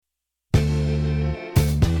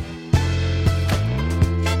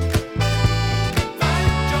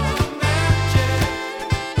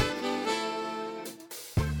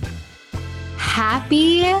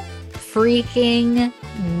Happy freaking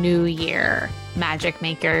New Year, Magic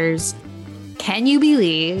Makers. Can you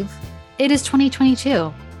believe it is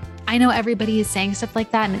 2022? I know everybody is saying stuff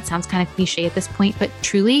like that and it sounds kind of cliche at this point, but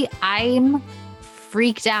truly, I'm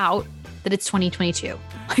freaked out that it's 2022.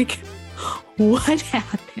 Like, what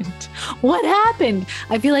happened? What happened?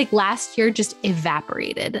 I feel like last year just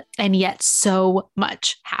evaporated, and yet so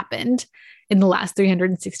much happened in the last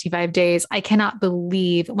 365 days. I cannot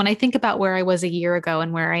believe when I think about where I was a year ago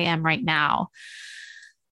and where I am right now.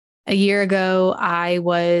 A year ago, I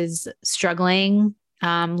was struggling,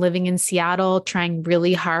 living in Seattle, trying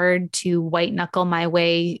really hard to white knuckle my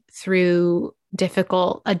way through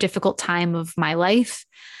a difficult time of my life,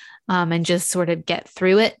 and just sort of get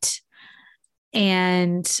through it.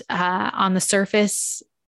 And on the surface,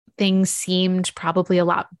 things seemed probably a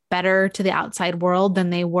lot better to the outside world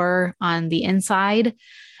than they were on the inside.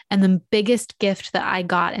 And the biggest gift that I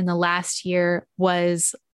got in the last year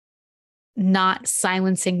was not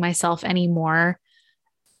silencing myself anymore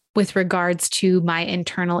with regards to my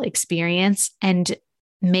internal experience and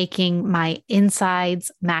making my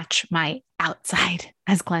insides match my outside,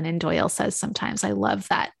 as Glennon Doyle says sometimes. I love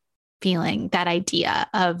that feeling, that idea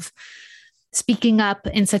of speaking up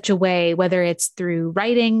in such a way, whether it's through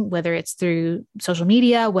writing, whether it's through social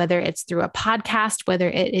media, whether it's through a podcast, whether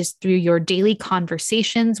it is through your daily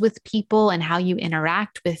conversations with people and how you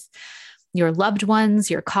interact with your loved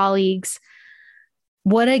ones, your colleagues.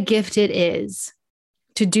 What a gift it is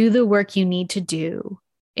to do the work you need to do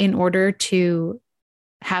in order to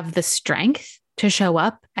have the strength to show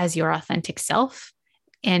up as your authentic self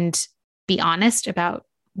and be honest about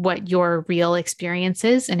what your real experience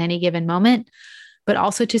is in any given moment, but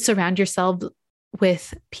also to surround yourself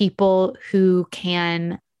with people who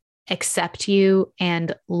can accept you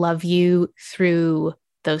and love you through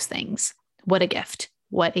those things. What a gift.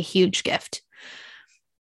 What a huge gift.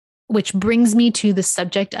 Which brings me to the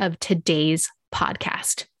subject of today's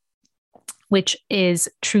podcast, which is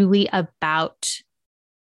truly about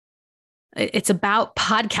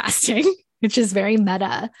podcasting, which is very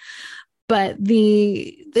meta. But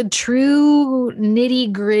the true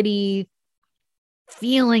nitty-gritty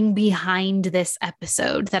feeling behind this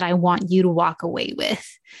episode that I want you to walk away with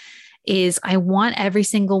is I want every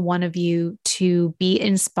single one of you to be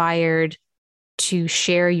inspired to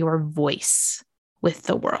share your voice with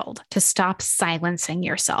the world, to stop silencing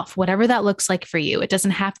yourself, whatever that looks like for you.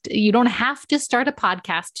 You don't have to start a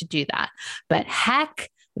podcast to do that, but heck,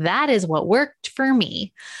 that is what worked for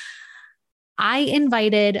me. I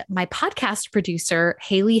invited my podcast producer,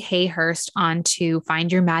 Haley Hayhurst, on to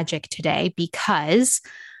Find Your Magic today because,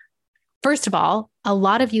 first of all, a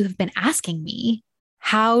lot of you have been asking me,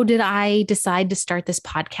 how did I decide to start this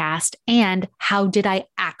podcast and how did I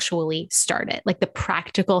actually start it? Like the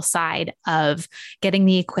practical side of getting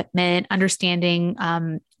the equipment, understanding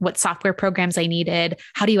what software programs I needed,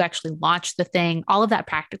 how do you actually launch the thing, all of that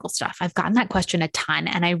practical stuff. I've gotten that question a ton,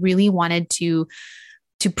 and I really wanted to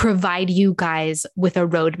provide you guys with a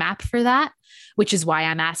roadmap for that, which is why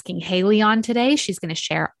I'm asking Haley on today. She's going to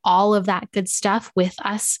share all of that good stuff with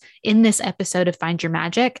us in this episode of Find Your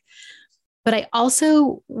Magic. But I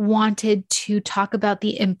also wanted to talk about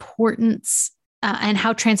the importance and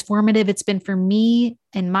how transformative it's been for me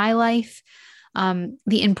in my life,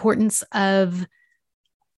 the importance of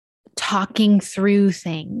talking through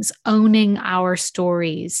things, owning our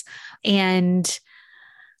stories, and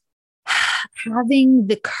having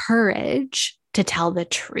the courage to tell the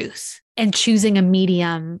truth and choosing a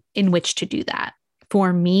medium in which to do that.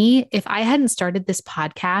 For me, if I hadn't started this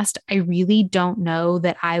podcast, I really don't know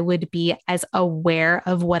that I would be as aware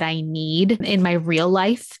of what I need in my real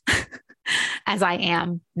life as I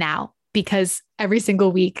am now, because every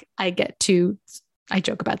single week I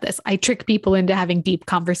joke about this. I trick people into having deep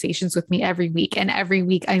conversations with me every week. And every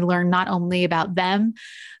week I learn not only about them,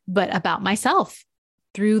 but about myself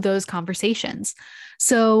through those conversations.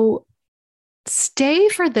 So stay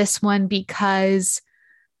for this one, because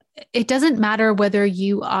it doesn't matter whether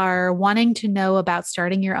you are wanting to know about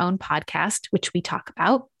starting your own podcast, which we talk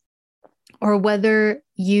about, or whether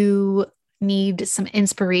you need some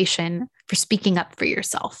inspiration for speaking up for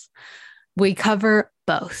yourself. We cover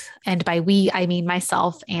both. And by we, I mean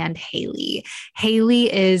myself and Haley.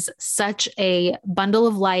 Haley is such a bundle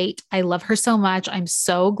of light. I love her so much. I'm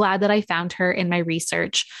so glad that I found her in my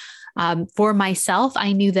research. For myself,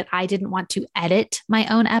 I knew that I didn't want to edit my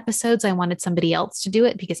own episodes. I wanted somebody else to do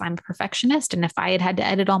it because I'm a perfectionist. And if I had to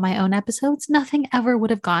edit all my own episodes, nothing ever would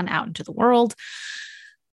have gone out into the world.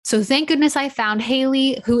 So thank goodness I found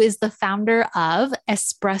Haley, who is the founder of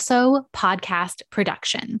Espresso Podcast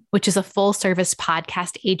Production, which is a full service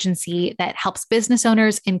podcast agency that helps business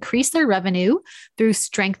owners increase their revenue through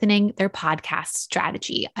strengthening their podcast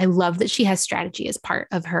strategy. I love that she has strategy as part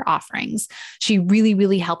of her offerings. She really,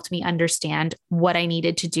 really helped me understand what I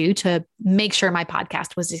needed to do to make sure my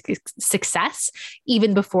podcast was a success,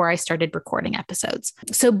 even before I started recording episodes.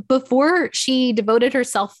 So before she devoted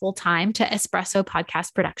herself full time to Espresso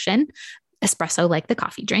Podcast Production, espresso like the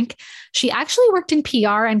coffee drink, she actually worked in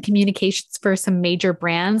PR and communications for some major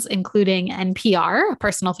brands, including NPR, a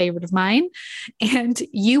personal favorite of mine, and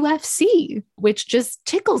UFC, which just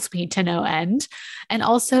tickles me to no end, and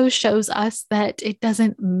also shows us that it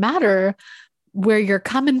doesn't matter where you're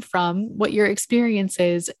coming from, what your experience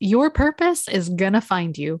is, your purpose is going to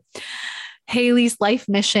find you. Haley's life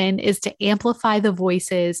mission is to amplify the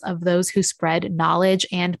voices of those who spread knowledge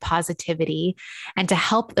and positivity and to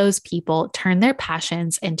help those people turn their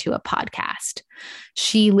passions into a podcast.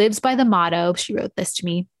 She lives by the motto, she wrote this to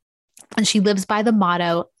me, and she lives by the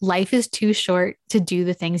motto, life is too short to do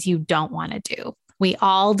the things you don't want to do. We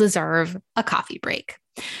all deserve a coffee break.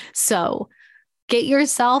 So get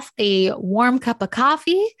yourself a warm cup of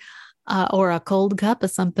coffee or a cold cup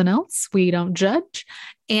of something else. We don't judge.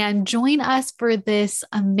 And join us for this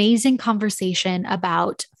amazing conversation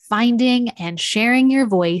about finding and sharing your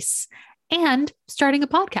voice and starting a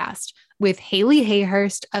podcast with Haley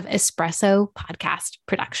Hayhurst of Espresso Podcast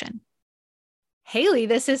Production. Haley,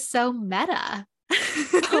 this is so meta.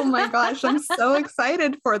 Oh my gosh, I'm so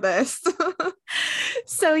excited for this.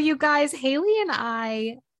 So you guys, Haley and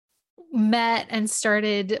I met and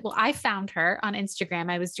started, well, I found her on Instagram.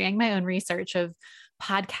 I was doing my own research of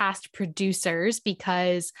podcast producers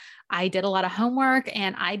because I did a lot of homework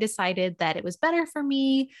and I decided that it was better for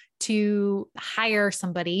me to hire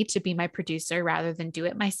somebody to be my producer rather than do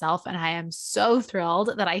it myself. And I am so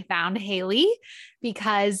thrilled that I found Haley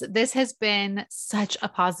because this has been such a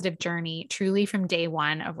positive journey, truly from day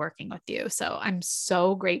one of working with you. So I'm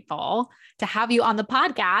so grateful to have you on the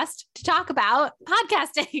podcast to talk about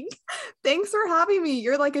podcasting. Thanks for having me.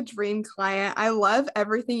 You're like a dream client. I love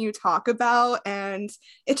everything you talk about. And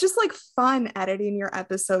it's just like fun editing your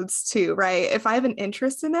episodes too, right? If I have an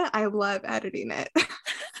interest in it, I love editing it.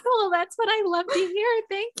 Well, that's what I love to hear.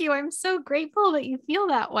 Thank you. I'm so grateful that you feel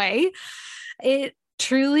that way. It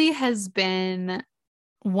truly has been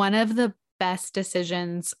one of the best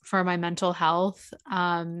decisions for my mental health,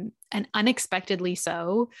 and unexpectedly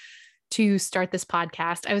so, to start this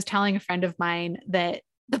podcast. I was telling a friend of mine that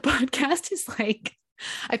the podcast is like,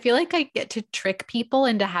 I feel like I get to trick people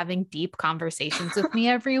into having deep conversations with me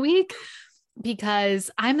every week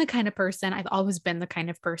because I'm the kind of person, I've always been the kind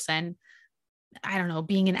of person, I don't know,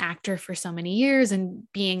 being an actor for so many years and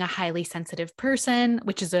being a highly sensitive person,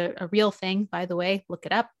 which is a real thing, by the way, look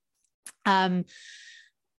it up.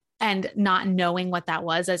 And not knowing what that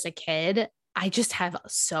was as a kid, I just have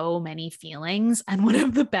so many feelings. And one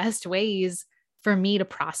of the best ways for me to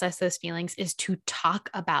process those feelings is to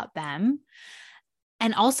talk about them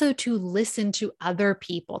and also to listen to other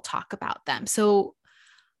people talk about them. So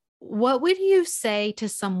what would you say to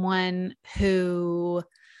someone who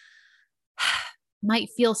might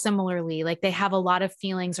feel similarly, like they have a lot of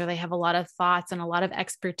feelings or they have a lot of thoughts and a lot of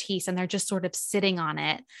expertise and they're just sort of sitting on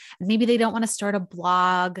it? Maybe they don't want to start a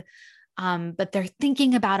blog, but they're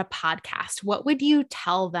thinking about a podcast. What would you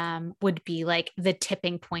tell them would be like the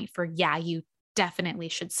tipping point for, yeah, you definitely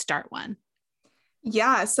should start one?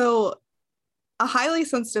 Yeah. So a highly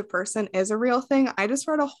sensitive person is a real thing. I just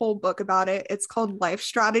read a whole book about it. It's called Life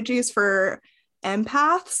Strategies for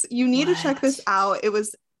Empaths. You need to check this out. It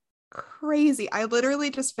was crazy. I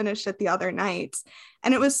literally just finished it the other night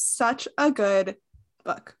and it was such a good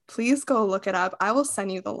book. Please go look it up. I will send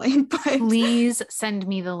you the link. But please send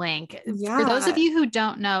me the link. Yeah. For those of you who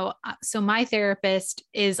don't know, so my therapist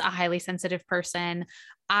is a highly sensitive person.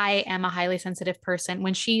 I am a highly sensitive person.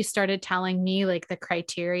 When she started telling me like the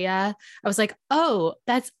criteria, I was like, oh,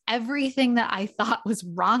 that's everything that I thought was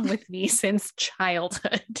wrong with me since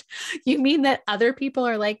childhood. You mean that other people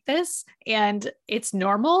are like this and it's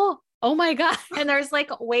normal? Oh my God. And there's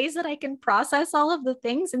like ways that I can process all of the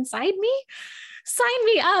things inside me. Sign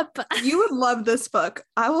me up. You would love this book.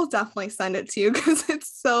 I will definitely send it to you because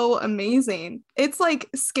it's so amazing. It's like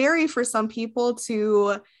scary for some people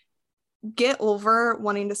to get over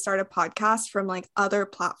wanting to start a podcast from like other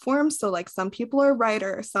platforms. So like some people are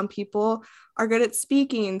writers, some people are good at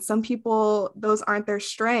speaking, some people, those aren't their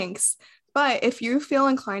strengths. But if you feel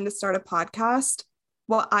inclined to start a podcast,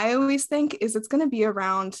 what I always think is it's going to be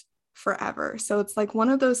around forever. So it's like one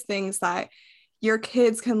of those things that your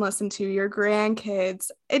kids can listen to, your grandkids.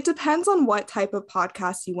 It depends on what type of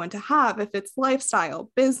podcast you want to have. If it's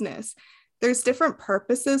lifestyle, business, there's different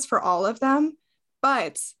purposes for all of them,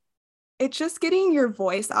 but it's just getting your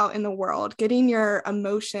voice out in the world, getting your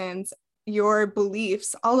emotions, your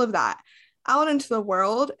beliefs, all of that out into the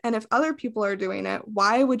world. And if other people are doing it,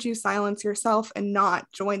 why would you silence yourself and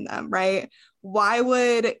not join them, right? Why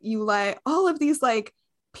would you let all of these like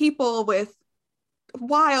people with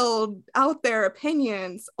wild out there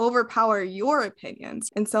opinions overpower your opinions?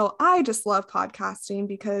 And so I just love podcasting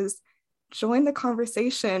because join the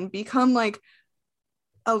conversation, become like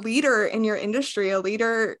a leader in your industry, a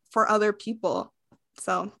leader for other people.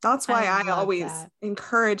 So that's why I always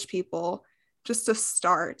encourage people just to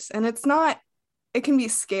start. And it's not, it can be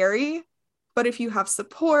scary, but if you have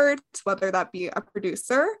support, whether that be a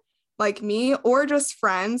producer like me or just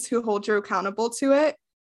friends who hold you accountable to it,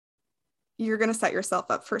 you're going to set yourself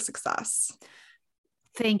up for success.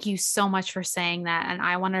 Thank you so much for saying that. And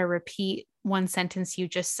I want to repeat one sentence you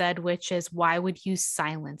just said, which is, why would you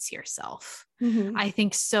silence yourself? Mm-hmm. I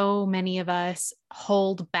think so many of us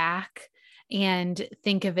hold back and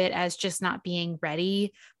think of it as just not being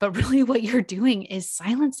ready. But really what you're doing is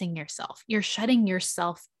silencing yourself. You're shutting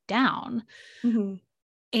yourself down. Mm-hmm.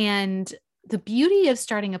 And the beauty of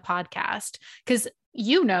starting a podcast, because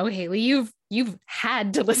you know, Haley, you've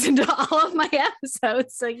had to listen to all of my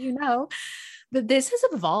episodes, so you know, but this has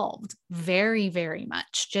evolved very, very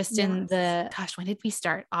much just in the, gosh, when did we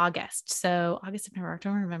start? August. So August, September,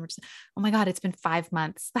 October, November. Oh my God, it's been 5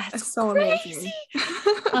 months. That's so crazy.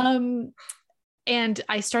 Amazing. And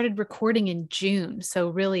I started recording in June. So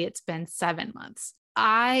really it's been 7 months.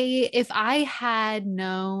 If I had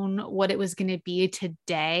known what it was going to be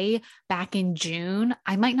today back in June,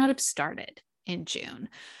 I might not have started in June.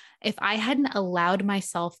 If I hadn't allowed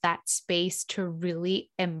myself that space to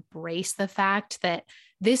really embrace the fact that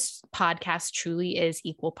this podcast truly is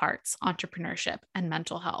equal parts entrepreneurship and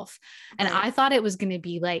mental health. And I thought it was going to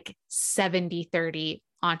be like 70-30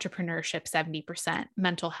 entrepreneurship, 70%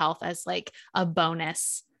 mental health as like a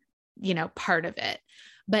bonus, part of it.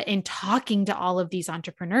 But in talking to all of these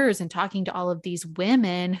entrepreneurs and talking to all of these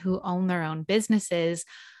women who own their own businesses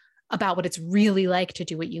about what it's really like to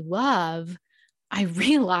do what you love, I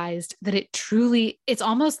realized that it's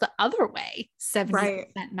almost the other way, 70%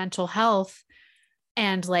 mental health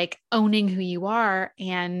and like owning who you are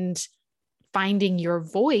and finding your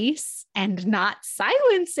voice and not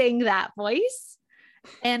silencing that voice,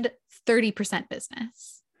 and 30%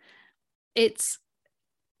 business.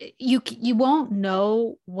 You won't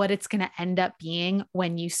know what it's going to end up being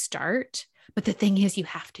when you start, but the thing is you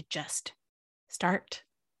have to just start,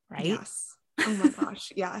 right? Yes. Oh my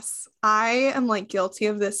gosh. Yes. I am like guilty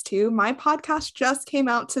of this too. My podcast just came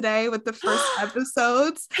out today with the first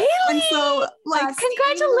episodes. Haley, and so like,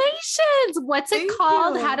 congratulations. What's it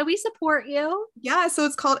called? How do we support you? Yeah. So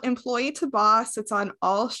it's called Employee to Boss. It's on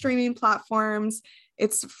all streaming platforms.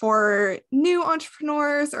 It's for new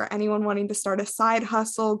entrepreneurs or anyone wanting to start a side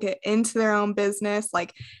hustle, get into their own business.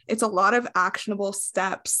 Like, it's a lot of actionable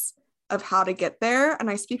steps of how to get there. And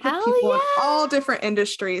I speak with people in all different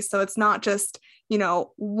industries. So it's not just,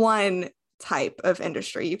 one type of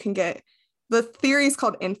industry. You can get, the theory is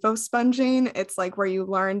called info sponging. It's like where you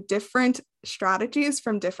learn different strategies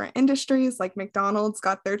from different industries, like McDonald's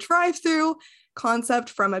got their drive-through concept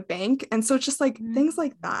from a bank. And so it's just like things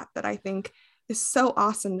like that I think is so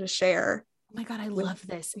awesome to share. Oh my God, I love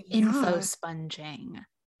this. Info sponging.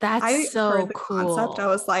 That's so cool. Concept. I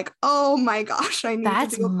was like, oh my gosh, I need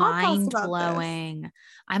to do a podcast about mind-blowing. This.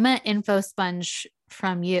 I'm an info sponge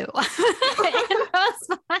from you.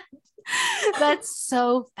 That's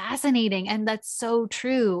so fascinating. And that's so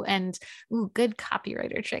true. And good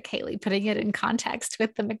copywriter trick, Haley, putting it in context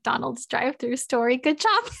with the McDonald's drive-through story. Good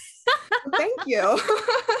job. Thank you.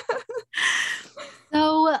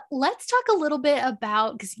 So let's talk a little bit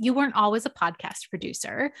about, because you weren't always a podcast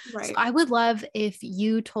producer. Right. So I would love if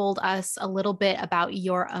you told us a little bit about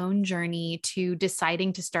your own journey to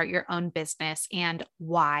deciding to start your own business and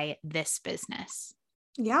why this business.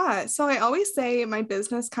 Yeah. So I always say my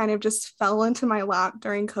business kind of just fell into my lap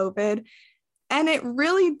during COVID. And it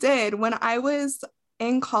really did. When I was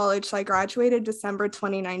in college, so I graduated December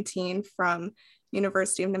 2019 from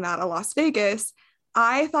University of Nevada, Las Vegas.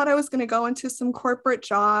 I thought I was going to go into some corporate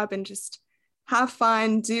job and just have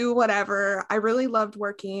fun, do whatever. I really loved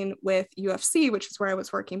working with UFC, which is where I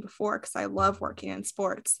was working before, because I love working in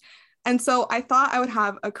sports. And so I thought I would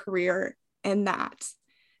have a career in that.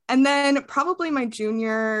 And then probably my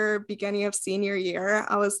beginning of senior year,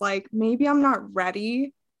 I was like, maybe I'm not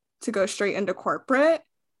ready to go straight into corporate.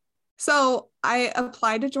 So I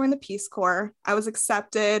applied to join the Peace Corps. I was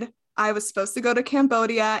accepted. I was supposed to go to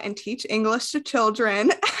Cambodia and teach English to children.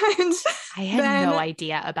 And I had no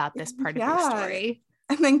idea about this part of your story.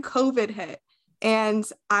 And then COVID hit. And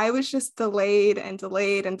I was just delayed and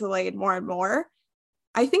delayed and delayed more and more.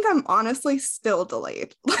 I think I'm honestly still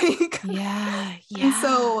delayed. Yeah. And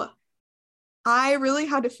so I really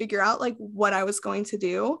had to figure out like what I was going to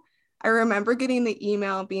do. I remember getting the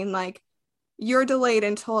email being like, you're delayed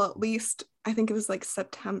until at least, I think it was like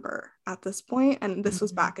September at this point, and this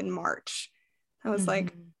was back in March. I was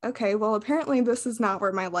like, okay, well, apparently this is not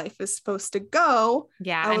where my life is supposed to go.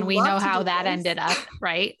 Yeah, and we know how that ended up,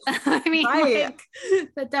 right? I mean, like,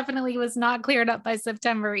 that definitely was not cleared up by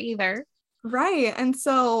September either. Right. And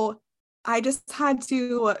so I just had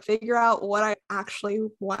to figure out what I actually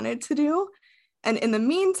wanted to do. And in the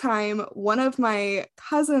meantime, one of my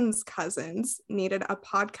cousin's cousins needed a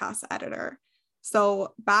podcast editor.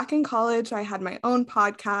 So back in college, I had my own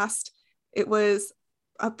podcast. It was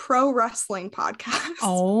a pro wrestling podcast.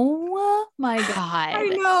 Oh my God. I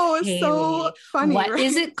know. It's so funny. What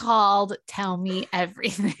is it called? Tell me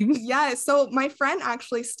everything. Yeah. So my friend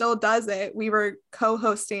actually still does it. We were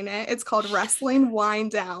co-hosting it. It's called Wrestling Wind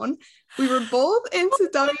Down. We were both into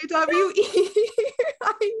WWE.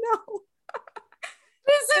 I know.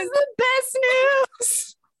 This is the best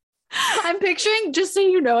news. I'm picturing, just so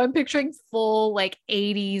you know, I'm picturing full like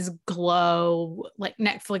 80s glow, like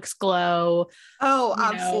Netflix glow. Oh,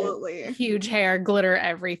 absolutely. Huge hair, glitter,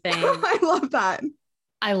 everything. I love that.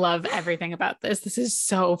 I love everything about this. This is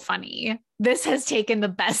so funny. This has taken the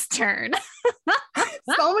best turn.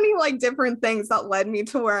 So many like different things that led me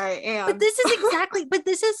to where I am. But this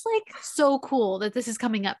is like so cool that this is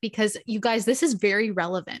coming up, because you guys, this is very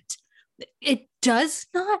relevant. It does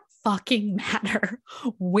not fucking matter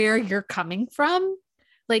where you're coming from.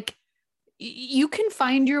 Like, you can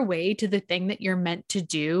find your way to the thing that you're meant to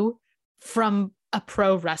do from a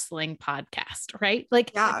pro wrestling podcast, right?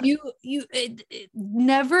 Like, you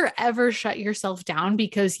never ever shut yourself down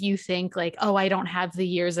because you think like, oh, I don't have the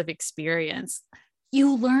years of experience.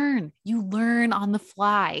 You learn on the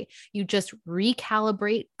fly. You just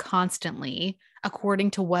recalibrate constantly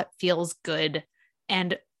according to what feels good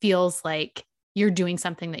and feels like you're doing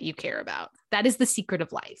something that you care about. That is the secret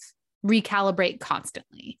of life. Recalibrate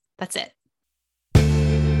constantly. That's it.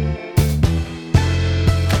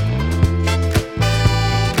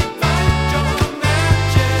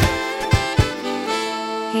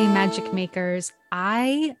 Hey, magic makers.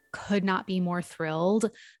 I could not be more thrilled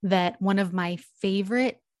that one of my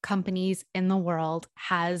favorite companies in the world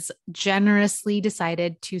has generously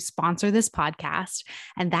decided to sponsor this podcast.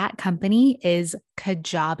 And that company is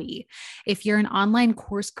Kajabi. If you're an online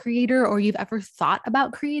course creator or you've ever thought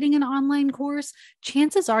about creating an online course,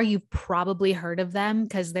 chances are you've probably heard of them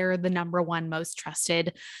because they're the #1 most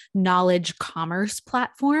trusted knowledge commerce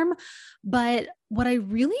platform. But what I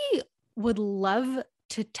really would love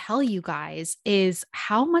to tell you guys is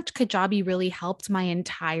how much Kajabi really helped my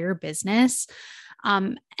entire business.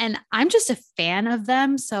 And I'm just a fan of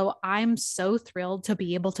them. So I'm so thrilled to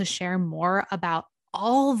be able to share more about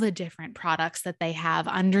all the different products that they have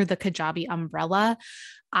under the Kajabi umbrella.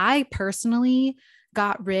 I personally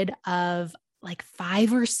got rid of like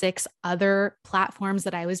 5 or 6 other platforms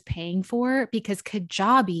that I was paying for because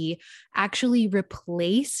Kajabi actually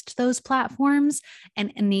replaced those platforms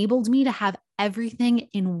and enabled me to have everything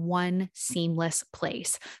in one seamless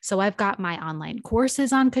place. So I've got my online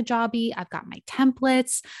courses on Kajabi. I've got my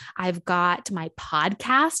templates. I've got my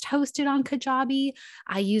podcast hosted on Kajabi.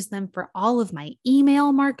 I use them for all of my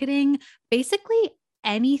email marketing. Basically,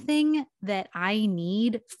 anything that I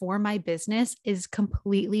need for my business is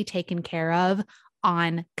completely taken care of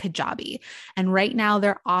on Kajabi. And right now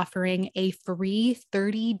they're offering a free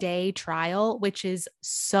 30-day trial, which is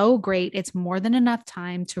so great. It's more than enough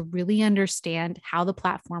time to really understand how the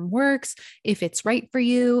platform works, if it's right for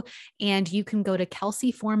you. And you can go to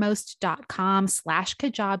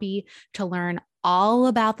kelseyforemost.com/Kajabi to learn all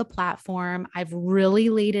about the platform. I've really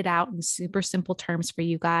laid it out in super simple terms for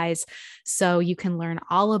you guys, so you can learn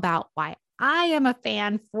all about why I am a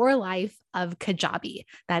fan for life of Kajabi.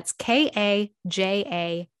 That's Kajabi.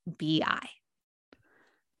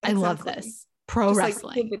 I love this. Pro just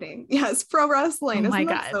wrestling. Like yes, pro wrestling. Oh my Isn't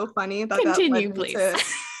God. That so funny that Continue, that led me please. to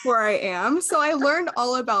where I am. So I learned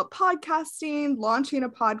all about podcasting, launching a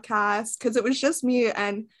podcast, because it was just me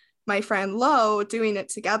and my friend Lo doing it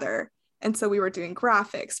together. And so we were doing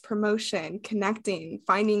graphics, promotion, connecting,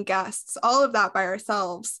 finding guests, all of that by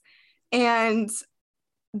ourselves. And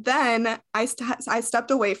then I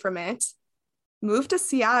stepped away from it, moved to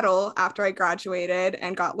Seattle after I graduated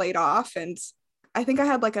and got laid off. And I think I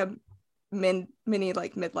had like a mini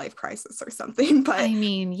like midlife crisis or something, but I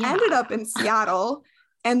mean, yeah. ended up in Seattle.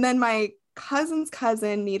 And then my cousin's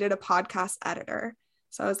cousin needed a podcast editor.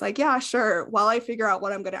 So I was like, yeah, sure. While I figure out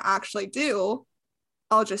what I'm going to actually do,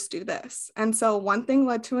 I'll just do this. And so one thing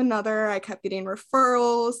led to another. I kept getting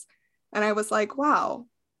referrals and I was like, wow,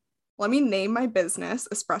 let me name my business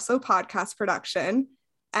Espresso Podcast Production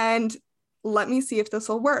and let me see if this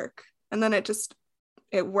will work. And then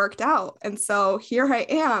it worked out. And so here I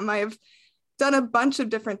am. I've done a bunch of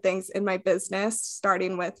different things in my business,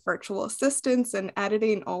 starting with virtual assistants and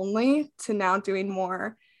editing only to now doing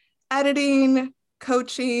more editing,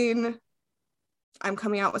 coaching. I'm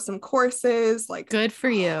coming out with some courses, like good for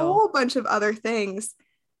you. A whole bunch of other things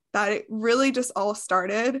that it really just all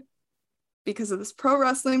started because of this pro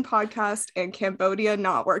wrestling podcast and Cambodia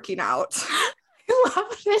not working out. I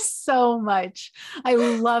love this so much. I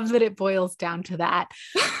love that it boils down to that.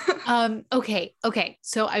 Okay.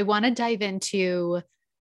 So I want to dive into,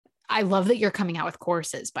 I love that you're coming out with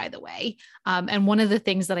courses, by the way. And one of the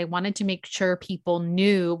things that I wanted to make sure people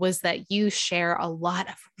knew was that you share a lot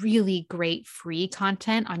of really great free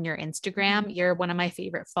content on your Instagram. You're one of my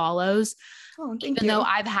favorite follows. Oh, Even though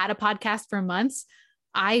I've had a podcast for months,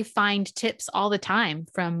 I find tips all the time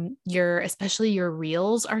from especially your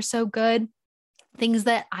reels are so good. Things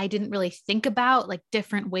that I didn't really think about, like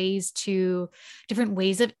different ways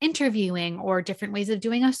of interviewing or different ways of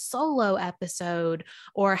doing a solo episode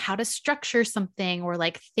or how to structure something or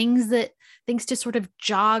like things to sort of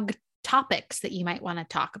jog topics that you might want to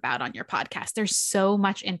talk about on your podcast. There's so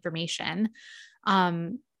much information.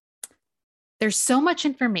 There's so much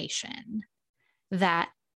information that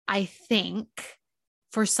I think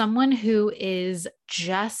for someone who is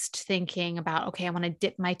just thinking about, okay, I want to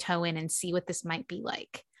dip my toe in and see what this might be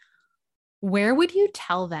like, where would you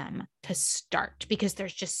tell them to start? Because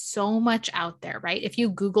there's just so much out there, right? If you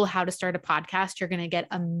Google how to start a podcast, you're going to get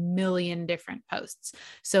a million different posts.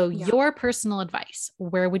 So your personal advice,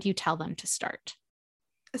 where would you tell them to start?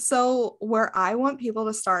 So where I want people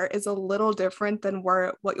to start is a little different than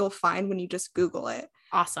what you'll find when you just Google it.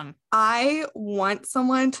 Awesome. I want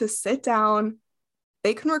someone to sit down.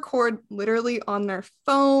 They can record literally on their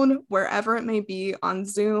phone, wherever it may be, on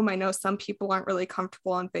Zoom. I know some people aren't really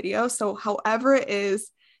comfortable on video. So however it is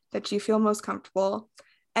that you feel most comfortable,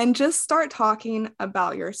 and just start talking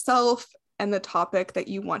about yourself and the topic that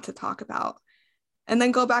you want to talk about. And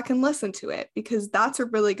then go back and listen to it, because that's a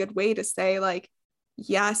really good way to say, like,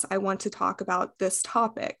 yes, I want to talk about this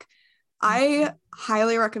topic. I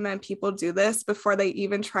highly recommend people do this before they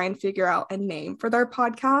even try and figure out a name for their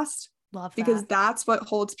podcast. Love that. Because that's what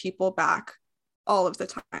holds people back all of the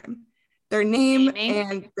time. Their name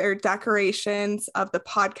and their decorations of the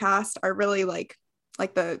podcast are really like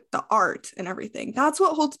the art and everything. That's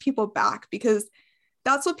what holds people back, because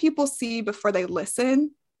that's what people see before they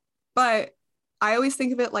listen. But I always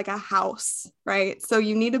think of it like a house, right? So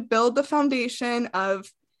you need to build the foundation of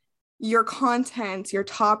your content, your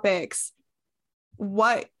topics,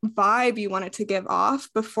 what vibe you want it to give off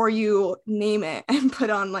before you name it and put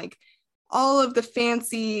on like all of the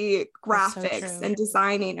fancy graphics and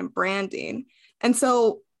designing and branding. And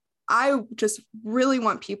so I just really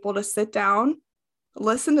want people to sit down,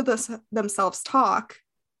 listen to themselves talk,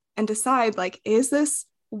 and decide, like, is this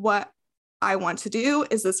what I want to do?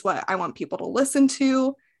 Is this what I want people to listen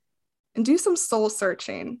to? And do some soul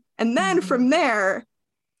searching. And then from there,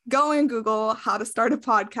 go and Google how to start a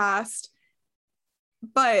podcast.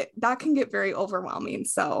 But that can get very overwhelming.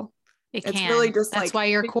 So it's really just that's why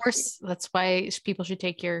your course, that's why people should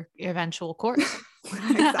take your eventual course.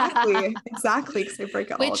 Exactly. Because they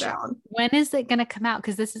break it all down. When is it going to come out?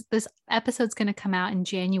 Because this episode's going to come out in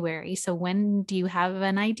January. So when do you have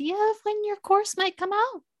an idea of when your course might come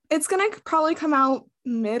out? It's going to probably come out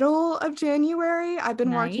middle of January. I've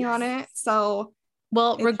been working on it. So,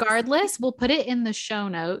 well, regardless, we'll put it in the show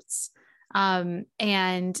notes.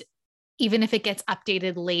 And even if it gets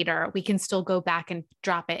updated later, we can still go back and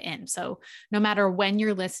drop it in. So no matter when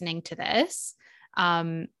you're listening to this,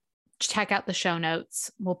 check out the show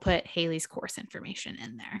notes. We'll put Haley's course information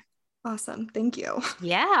in there. Awesome. Thank you.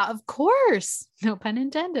 Yeah, of course. No pun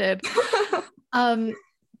intended. The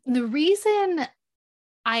reason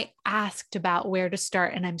I asked about where to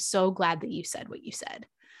start, and I'm so glad that you said what you said,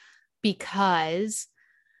 because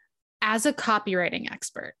as a copywriting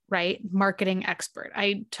expert, right? Marketing expert,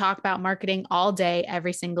 I talk about marketing all day,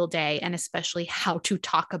 every single day, and especially how to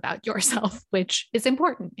talk about yourself, which is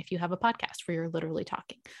important if you have a podcast where you're literally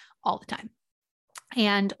talking all the time.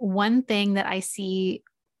 And one thing that I see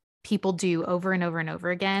people do over and over and over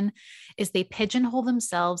again is they pigeonhole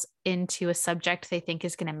themselves into a subject they think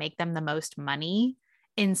is going to make them the most money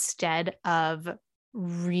instead of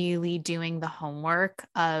really doing the homework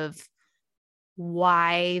of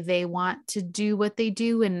why they want to do what they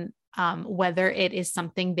do and whether it is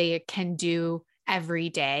something they can do every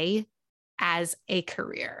day as a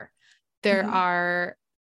career. There are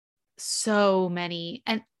so many,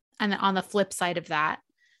 and on the flip side of that,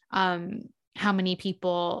 how many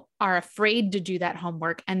people are afraid to do that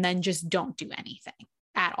homework and then just don't do anything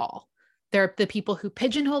at all. They're the people who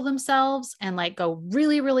pigeonhole themselves and like go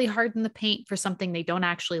really, really hard in the paint for something they don't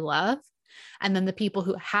actually love. And then the people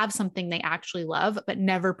who have something they actually love, but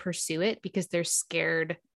never pursue it because they're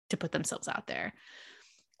scared to put themselves out there.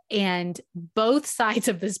 And both sides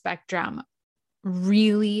of the spectrum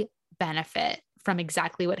really benefit from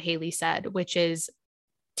exactly what Haley said, which is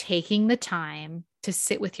taking the time to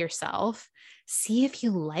sit with yourself, see if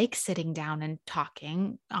you like sitting down and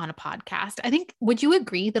talking on a podcast. I think, would you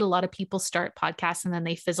agree that a lot of people start podcasts and then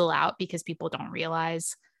they fizzle out because people don't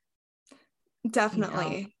realize?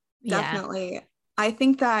 Definitely. Yeah. I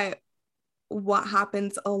think that what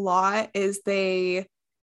happens a lot is they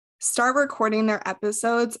start recording their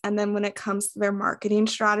episodes, and then when it comes to their marketing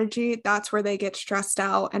strategy, that's where they get stressed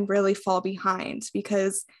out and really fall behind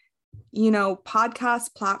because,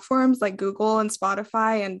 podcast platforms like Google and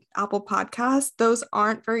Spotify and Apple Podcasts, those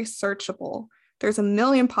aren't very searchable. There's a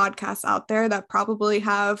million podcasts out there that probably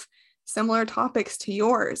have similar topics to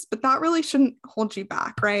yours, but that really shouldn't hold you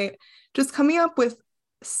back, right? Just coming up with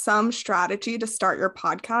some strategy to start your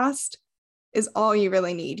podcast is all you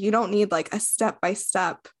really need. You don't need like a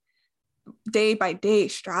step-by-step, day-by-day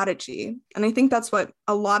strategy. And I think that's what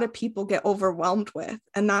a lot of people get overwhelmed with.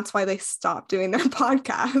 And that's why they stop doing their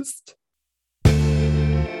podcast.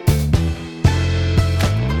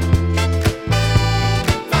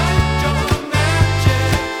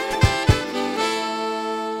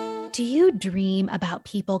 Do you dream about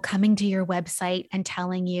people coming to your website and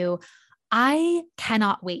telling you, I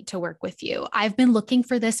cannot wait to work with you. I've been looking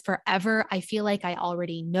for this forever. I feel like I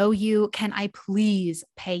already know you. Can I please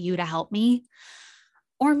pay you to help me?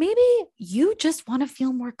 Or maybe you just want to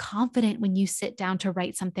feel more confident when you sit down to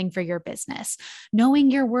write something for your business,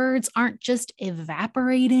 knowing your words aren't just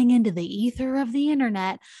evaporating into the ether of the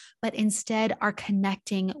internet, but instead are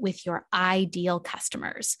connecting with your ideal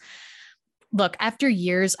customers. Look, after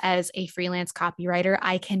years as a freelance copywriter,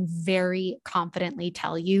 I can very confidently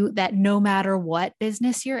tell you that no matter what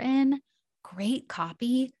business you're in, great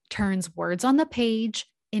copy turns words on the page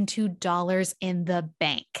into dollars in the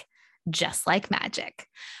bank, just like magic,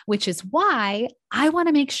 which is why I want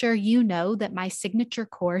to make sure you know that my signature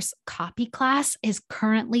course, Copy Class, is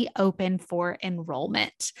currently open for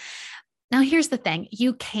enrollment. Now, here's the thing.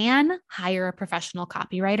 You can hire a professional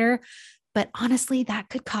copywriter, but honestly, that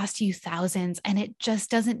could cost you thousands, and it just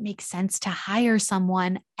doesn't make sense to hire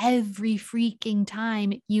someone every freaking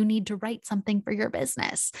time you need to write something for your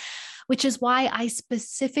business, which is why I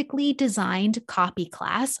specifically designed Copy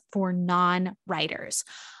Class for non-writers,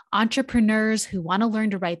 entrepreneurs who want to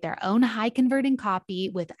learn to write their own high-converting copy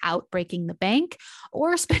without breaking the bank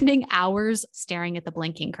or spending hours staring at the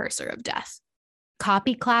blinking cursor of death.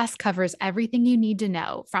 Copy Class covers everything you need to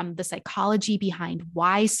know, from the psychology behind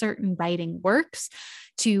why certain writing works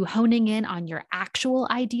to honing in on your actual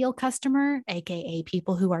ideal customer, aka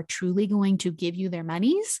people who are truly going to give you their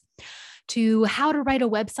monies, to how to write a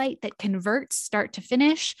website that converts start to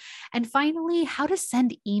finish, and finally, how to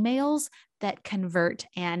send emails that convert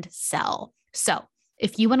and sell. So,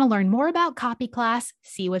 if you want to learn more about Copy Class,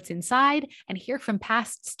 see what's inside, and hear from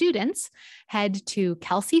past students, head to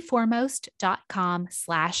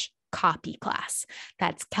kelseyforemost.com/copyclass.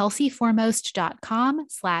 That's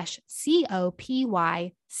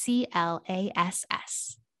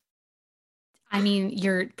kelseyforemost.com/COPYCLASS. I mean,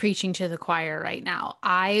 you're preaching to the choir right now.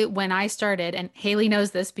 When I started, and Haley knows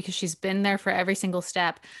this because she's been there for every single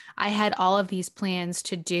step, I had all of these plans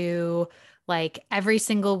to do like every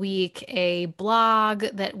single week a blog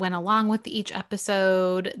that went along with each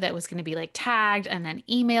episode that was going to be like tagged, and then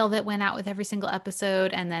email that went out with every single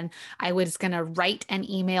episode. And then I was going to write an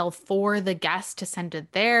email for the guest to send to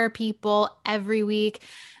their people every week,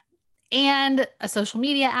 and a social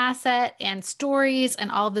media asset and stories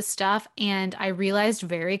and all this stuff. And I realized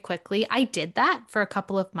very quickly, I did that for a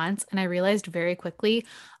couple of months, and I realized very quickly,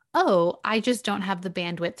 oh, I just don't have the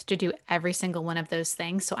bandwidth to do every single one of those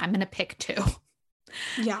things. So I'm going to pick two.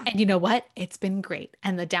 Yeah. And you know what? It's been great.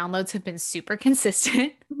 And the downloads have been super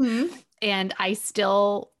consistent. Mm-hmm. And I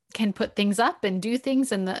still can put things up and do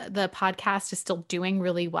things. And the podcast is still doing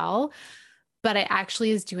really well. But it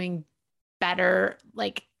actually is doing better.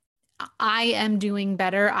 Like, I am doing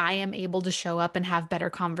better. I am able to show up and have better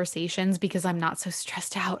conversations because I'm not so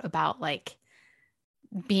stressed out about like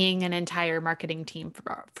being an entire marketing team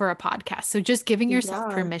for a podcast. So just giving yourself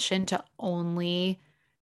Yeah. permission to only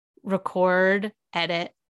record,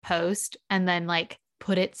 edit, post, and then like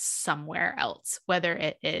put it somewhere else, whether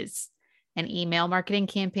it is an email marketing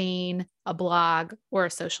campaign, a blog, or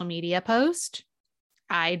a social media post.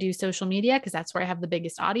 I do social media because that's where I have the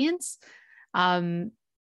biggest audience.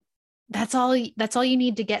 That's all you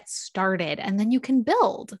need to get started. And then you can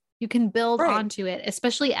build Right. onto it,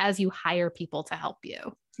 especially as you hire people to help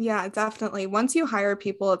you. Yeah, definitely. Once you hire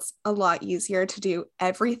people, it's a lot easier to do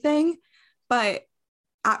everything. But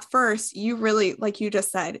at first, you really, like you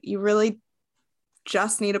just said, you really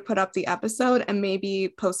just need to put up the episode and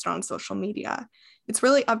maybe post it on social media. It's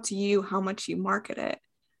really up to you how much you market it.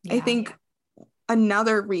 I think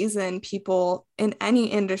another reason people in any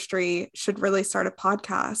industry should really start a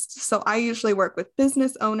podcast. So I usually work with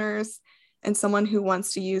business owners and someone who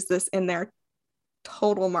wants to use this in their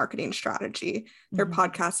total marketing strategy, their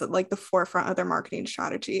podcast at like the forefront of their marketing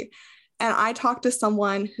strategy. And I talked to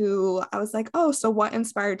someone who I was like, oh, so what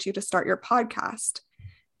inspired you to start your podcast?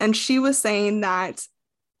 And she was saying that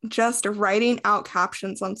just writing out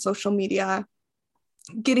captions on social media,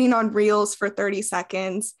 getting on reels for 30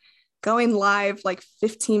 seconds, going live like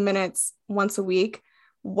 15 minutes once a week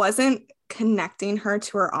wasn't connecting her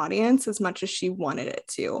to her audience as much as she wanted it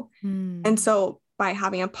to. And so by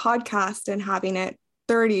having a podcast and having it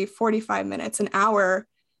 30, 45 minutes, an hour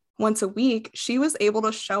once a week, she was able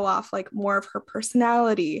to show off like more of her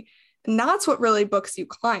personality. And that's what really books you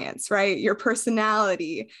clients, right? Your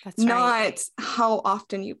personality, not how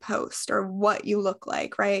often you post or what you look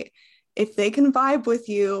like, right? If they can vibe with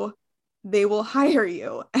you, they will hire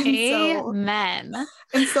you. Amen.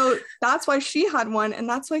 So that's why she had one. And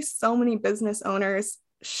that's why so many business owners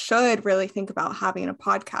should really think about having a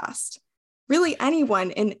podcast. Really,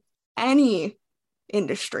 anyone in any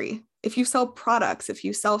industry. If you sell products, if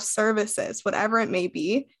you sell services, whatever it may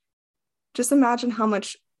be, just imagine how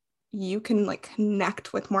much you can like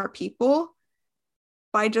connect with more people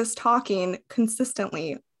by just talking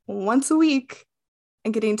consistently once a week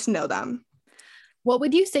and getting to know them. What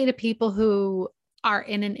would you say to people who are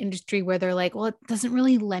in an industry where they're like, well, it doesn't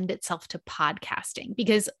really lend itself to podcasting?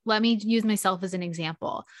 Because let me use myself as an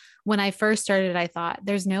example. When I first started, I thought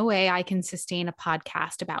there's no way I can sustain a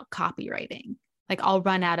podcast about copywriting. Like I'll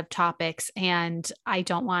run out of topics and I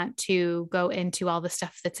don't want to go into all the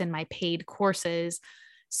stuff that's in my paid courses.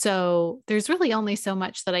 So there's really only so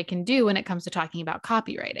much that I can do when it comes to talking about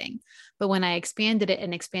copywriting. But when I expanded it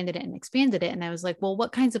and expanded it and expanded it, and I was like, well,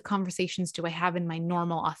 what kinds of conversations do I have in my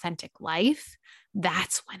normal, authentic life?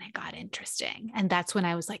 That's when it got interesting. And that's when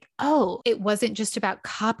I was like, oh, it wasn't just about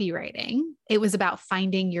copywriting. It was about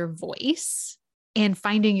finding your voice. And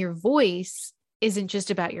finding your voice isn't just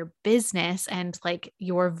about your business and like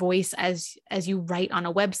your voice as you write on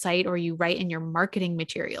a website or you write in your marketing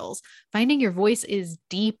materials. Finding your voice is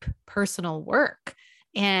deep personal work.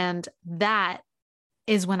 And that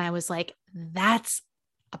is when I was like, that's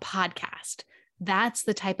a podcast. That's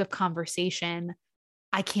the type of conversation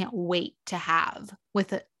I can't wait to have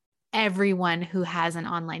with everyone who has an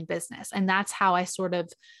online business. And that's how I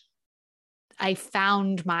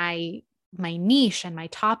found my niche and my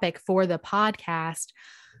topic for the podcast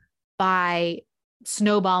by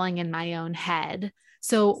snowballing in my own head.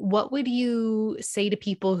 So what would you say to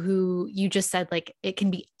people who, you just said like it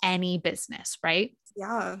can be any business, right?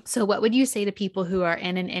 Yeah. So what would you say to people who are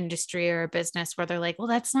in an industry or a business where they're like, well,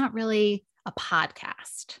 that's not really a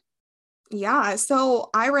podcast? Yeah. So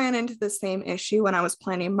I ran into the same issue when I was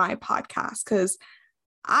planning my podcast because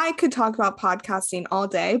I could talk about podcasting all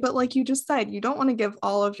day, but like you just said, you don't want to give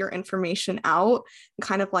all of your information out and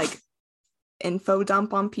kind of like info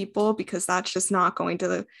dump on people because that's just not going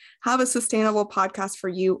to have a sustainable podcast for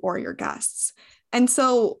you or your guests. And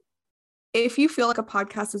so if you feel like a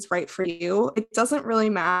podcast is right for you, it doesn't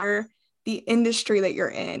really matter the industry that you're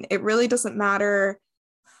in. It really doesn't matter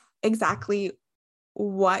exactly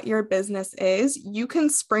what your business is. You can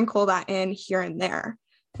sprinkle that in here and there.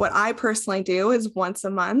 What I personally do is once a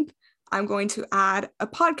month, I'm going to add a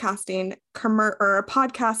podcasting or a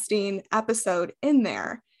podcasting episode in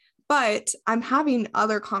there, but I'm having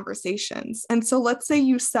other conversations. And so let's say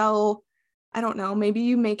you sell, I don't know, maybe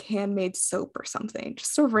you make handmade soap or something,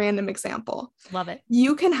 just a random example. Love it.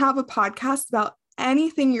 You can have a podcast about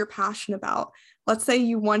anything you're passionate about. Let's say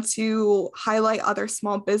you want to highlight other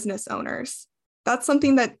small business owners. That's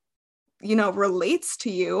something that, relates to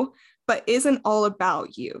you, but isn't all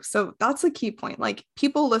about you. So that's a key point. Like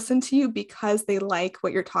people listen to you because they like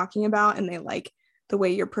what you're talking about and they like the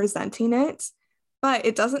way you're presenting it, but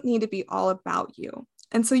it doesn't need to be all about you.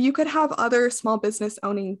 And so you could have other small business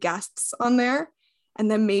owning guests on there and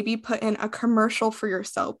then maybe put in a commercial for your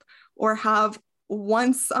soap, or have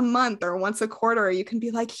once a month or once a quarter, you can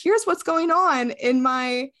be like, here's what's going on in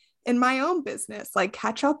my own business, like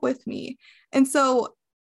catch up with me. And so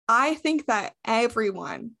I think that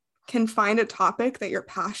everyone can find a topic that you're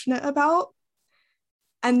passionate about,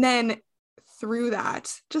 and then through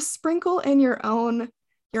that, just sprinkle in your own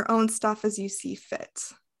stuff as you see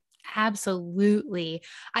fit. Absolutely.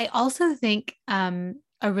 I also think a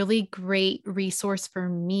really great resource for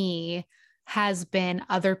me has been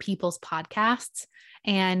other people's podcasts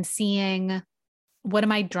and seeing what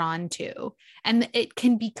am I drawn to. And it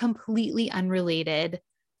can be completely unrelated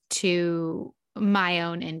to my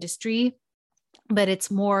own industry, but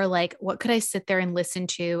it's more like, what could I sit there and listen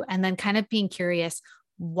to? And then kind of being curious,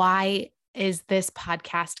 why is this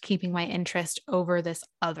podcast keeping my interest over this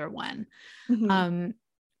other one? Mm-hmm.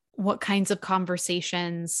 What kinds of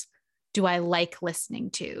conversations do I like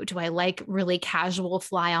listening to? Do I like really casual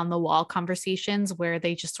fly on the wall conversations where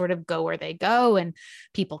they just sort of go where they go and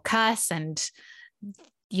people cuss and,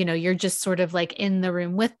 you know, you're just sort of like in the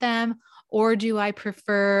room with them? Or do I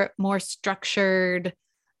prefer more structured,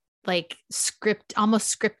 like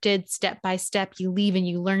almost scripted, step by step, you leave and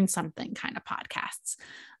you learn something kind of podcasts?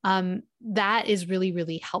 That is really,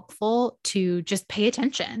 really helpful to just pay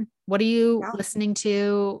attention. What are you listening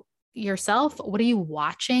to yourself? What are you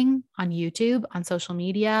watching on YouTube, on social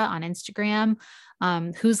media, on Instagram?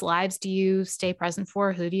 Whose lives do you stay present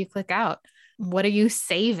for? Who do you click out? What are you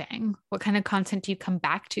saving? What kind of content do you come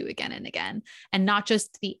back to again and again? And not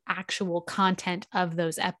just the actual content of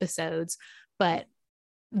those episodes, but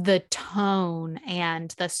the tone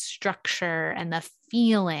and the structure and the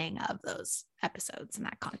feeling of those episodes and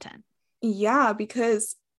that content. Yeah,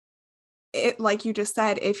 because it, like you just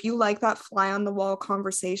said, if you like that fly on the wall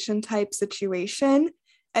conversation type situation,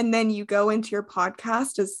 and then you go into your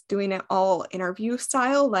podcast as doing it all interview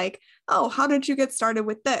style, like, oh, how did you get started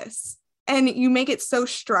with this? And you make it so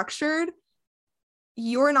structured,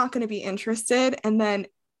 you're not going to be interested. And then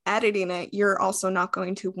editing it, you're also not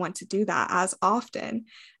going to want to do that as often.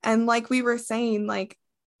 And like we were saying, like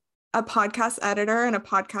a podcast editor and a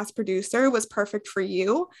podcast producer was perfect for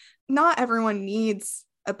you. Not everyone needs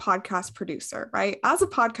a podcast producer, right? As a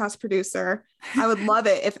podcast producer, I would love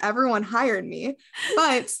it if everyone hired me,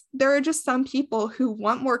 but there are just some people who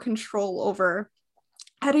want more control over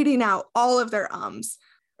editing out all of their ums,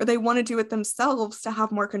 or they want to do it themselves to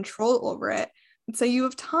have more control over it. And so you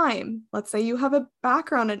have time. Let's say you have a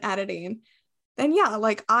background in editing. Then yeah,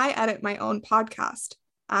 like I edit my own podcast.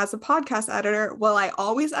 As a podcast editor, will I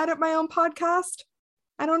always edit my own podcast?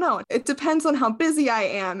 I don't know. It depends on how busy I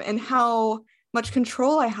am and how much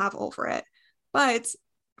control I have over it. But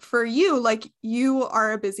for you, like you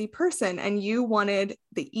are a busy person and you wanted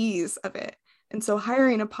the ease of it. And so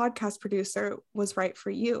hiring a podcast producer was right for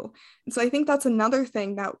you. And so I think that's another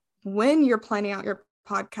thing, that when you're planning out your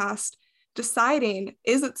podcast, deciding,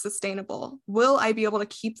 is it sustainable? Will I be able to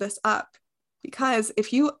keep this up? Because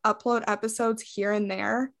if you upload episodes here and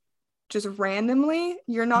there, just randomly,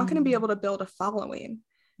 you're not going to be able to build a following.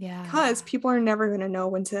 Yeah. Because people are never going to know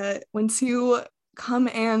when to come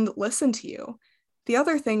and listen to you. The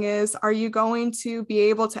other thing is, are you going to be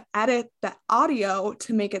able to edit the audio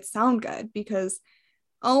to make it sound good? Because,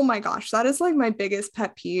 oh my gosh, that is like my biggest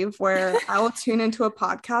pet peeve, where I will tune into a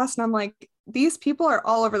podcast and I'm like, these people are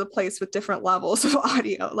all over the place with different levels of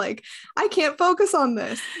audio. Like, I can't focus on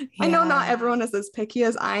this. Yeah. I know not everyone is as picky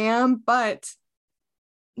as I am, but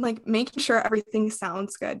like making sure everything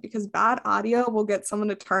sounds good, because bad audio will get someone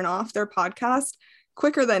to turn off their podcast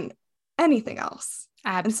quicker than anything else.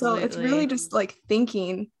 Absolutely. And so it's really just like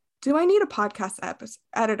thinking, do I need a podcast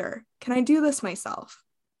editor? Can I do this myself?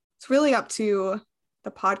 It's really up to the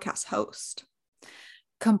podcast host.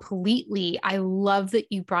 Completely. I love that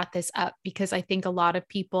you brought this up, because I think a lot of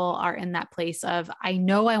people are in that place of, I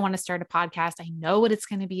know I want to start a podcast. I know what it's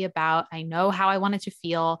going to be about. I know how I want it to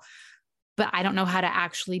feel, but I don't know how to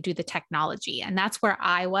actually do the technology. And that's where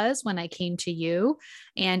I was when I came to you.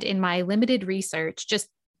 And in my limited research, just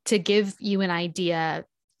to give you an idea,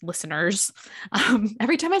 listeners,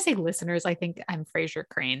 every time I say listeners, I think I'm Frasier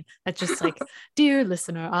Crane. That's just like, dear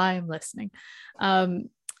listener, I'm listening.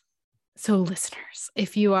 So listeners,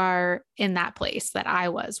 if you are in that place that I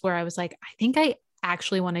was, where I was like, I think I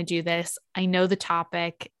actually want to do this. I know the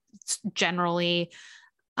topic generally.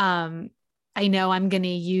 I know I'm going to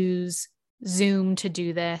use Zoom to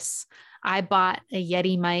do this. I bought a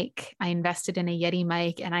Yeti mic. I invested in a Yeti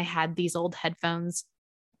mic, and I had these old headphones.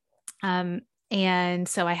 And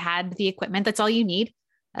so I had the equipment. That's all you need,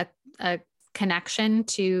 a connection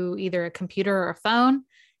to either a computer or a phone,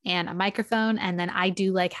 and a microphone. And then I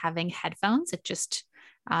do like having headphones. It just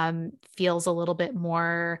feels a little bit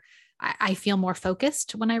more, I feel more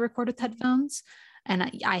focused when I record with headphones.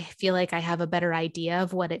 And I feel like I have a better idea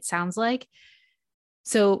of what it sounds like.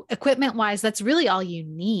 So equipment wise, that's really all you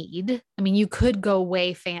need. I mean, you could go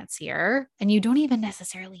way fancier and you don't even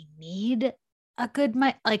necessarily need a good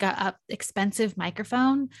like a expensive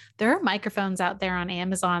microphone. There are microphones out there on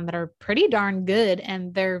Amazon that are pretty darn good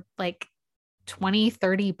and they're like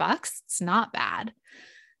 20-30 bucks. It's not bad.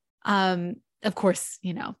 Of course,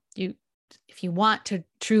 if you want to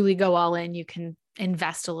truly go all in, you can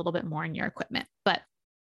invest a little bit more in your equipment, but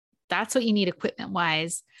that's what you need equipment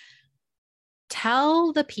wise.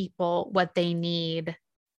 Tell the people what they need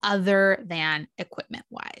other than equipment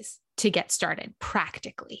wise to get started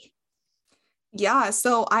practically. Yeah,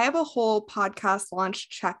 so I have a whole podcast launch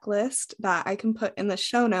checklist that I can put in the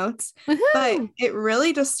show notes. Woo-hoo! But it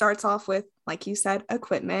really just starts off with, like you said,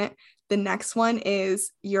 equipment. The next one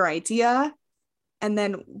is your idea. And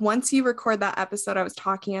then once you record that episode I was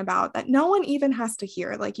talking about that no one even has to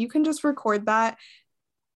hear, like you can just record that,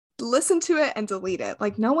 listen to it and delete it.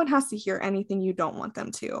 Like no one has to hear anything you don't want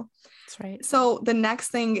them to. That's right. So the next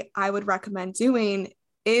thing I would recommend doing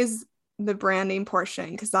is the branding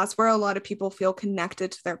portion, because that's where a lot of people feel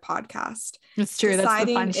connected to their podcast. It's true.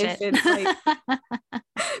 Deciding that's the fun if shit. It's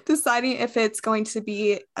like deciding if it's going to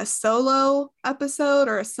be a solo episode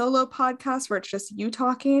or a solo podcast where it's just you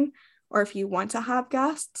talking, or if you want to have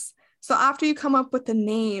guests. So after you come up with the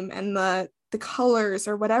name and the colors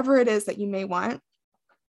or whatever it is that you may want,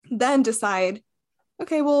 then decide,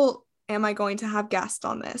 okay, well, am I going to have guests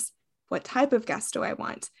on this? What type of guest do I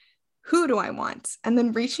want? Who do I want? And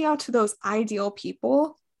then reaching out to those ideal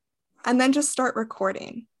people and then just start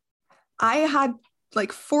recording. I had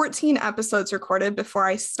like 14 episodes recorded before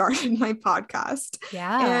I started my podcast.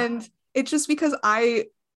 Yeah. And it's just because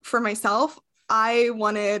for myself, I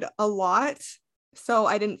wanted a lot, so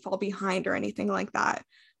I didn't fall behind or anything like that.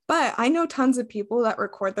 But I know tons of people that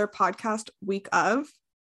record their podcast week of.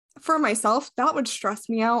 For myself, that would stress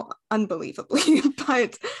me out unbelievably,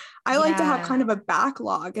 but I like to have kind of a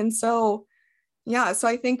backlog. And so, so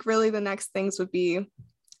I think really the next things would be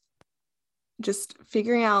just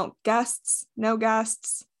figuring out guests, no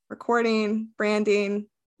guests, recording, branding,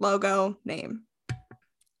 logo, name.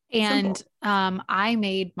 And I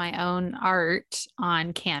made my own art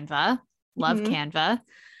on Canva. Love Canva.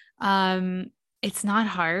 It's not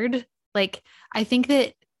hard. Like, I think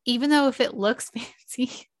that even though if it looks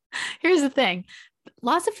fancy, here's the thing.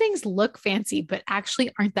 Lots of things look fancy, but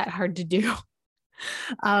actually aren't that hard to do.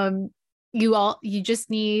 You just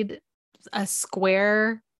need a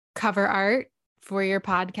square cover art for your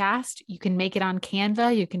podcast. You can make it on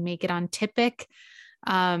Canva. You can make it on Typic.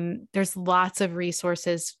 There's lots of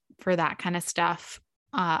resources for that kind of stuff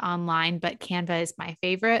online, but Canva is my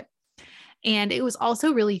favorite. And it was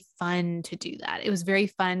also really fun to do that. It was very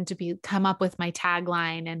fun to come up with my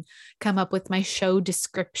tagline and come up with my show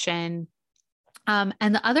description.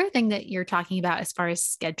 And the other thing that you're talking about as far as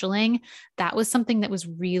scheduling, that was something that was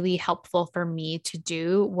really helpful for me to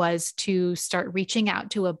do, was to start reaching out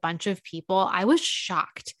to a bunch of people. I was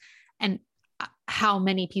shocked and how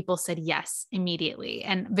many people said yes immediately.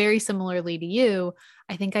 And very similarly to you,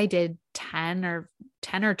 I think I did 10 or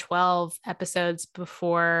 12 episodes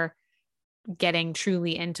before getting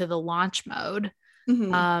truly into the launch mode.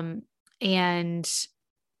 And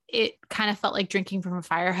it kind of felt like drinking from a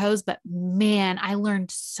fire hose, but man, I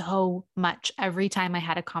learned so much every time I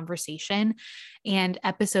had a conversation, and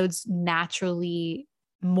episodes naturally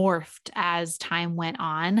morphed as time went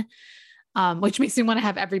on, which makes me want to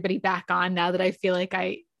have everybody back on now that I feel like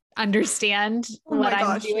I understand what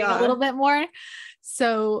I'm doing a little bit more.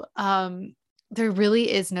 So, there really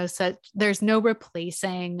is there's no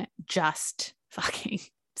replacing just fucking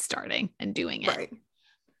starting and doing it. Right.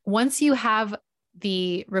 Once you have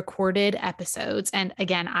the recorded episodes, and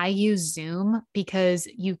again, I use Zoom because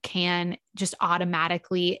you can just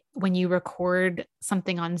automatically, when you record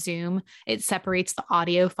something on Zoom, it separates the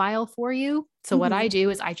audio file for you. So what I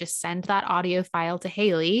do is I just send that audio file to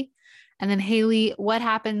Haley, and then Haley, what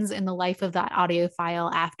happens in the life of that audio file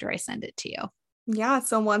after I send it to you? Yeah.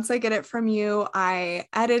 So once I get it from you, I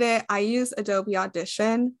edit it. I use Adobe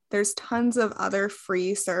Audition. There's tons of other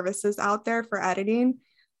free services out there for editing.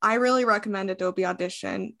 I really recommend Adobe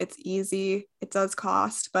Audition. It's easy. It does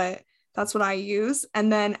cost, but that's what I use.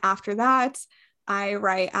 And then after that, I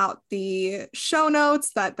write out the show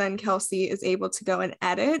notes that then Kelsey is able to go and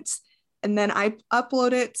edit. And then I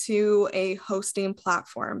upload it to a hosting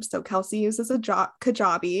platform. So Kelsey uses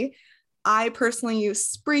Kajabi. I personally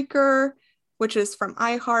use Spreaker, which is from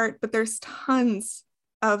iHeart, but there's tons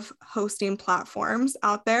of hosting platforms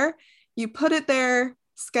out there. You put it there,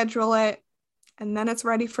 schedule it, and then it's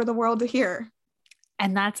ready for the world to hear.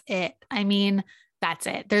 And that's it. I mean, that's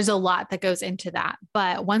it. There's a lot that goes into that.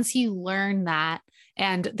 But once you learn that,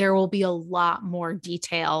 and there will be a lot more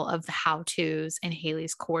detail of the how-tos in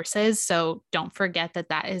Haley's courses. So don't forget that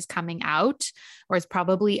that is coming out, or it's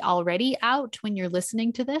probably already out when you're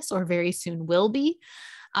listening to this, or very soon will be.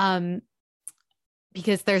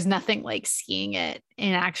 Because there's nothing like seeing it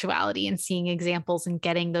in actuality and seeing examples and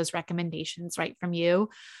getting those recommendations right from you.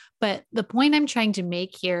 But the point I'm trying to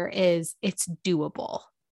make here is it's doable.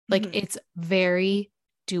 Like it's very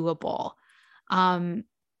doable.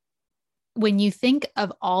 When you think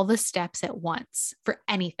of all the steps at once for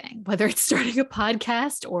anything, whether it's starting a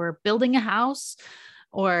podcast or building a house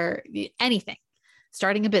or anything,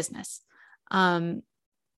 starting a business,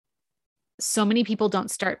 so many people don't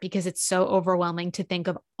start because it's so overwhelming to think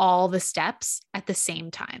of all the steps at the same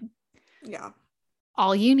time. Yeah.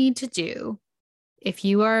 All you need to do, if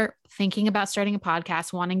you are thinking about starting a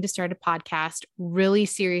podcast, wanting to start a podcast, really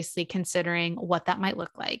seriously considering what that might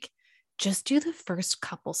look like, just do the first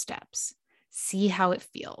couple steps, see how it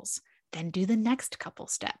feels, then do the next couple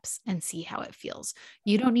steps and see how it feels.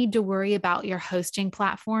 You don't need to worry about your hosting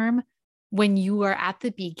platform when you are at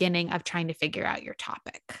the beginning of trying to figure out your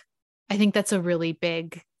topic. I think that's a really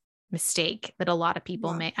big mistake that a lot of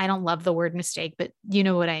people make. I don't love the word mistake, but you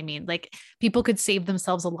know what I mean? Like people could save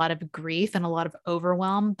themselves a lot of grief and a lot of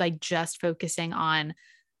overwhelm by just focusing on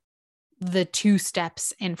the 2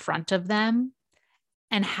 steps in front of them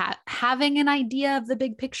and having an idea of the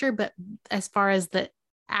big picture. But as far as the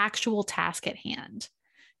actual task at hand,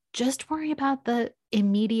 just worry about the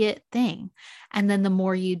immediate thing. And then the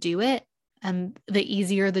more you do it, and the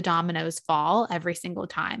easier the dominoes fall every single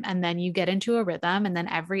time. And then you get into a rhythm, and then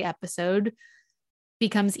every episode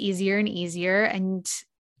becomes easier and easier. And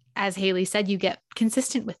as Haley said, you get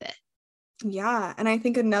consistent with it. Yeah. And I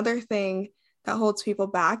think another thing that holds people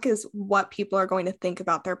back is what people are going to think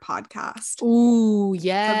about their podcast. Ooh,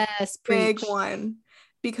 yes. Big one.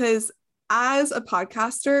 Because as a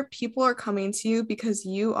podcaster, people are coming to you because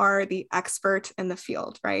you are the expert in the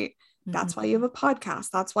field, right? That's why you have a podcast.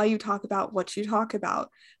 That's why you talk about what you talk about.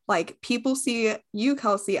 Like people see you,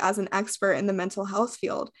 Kelsey, as an expert in the mental health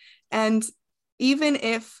field. And even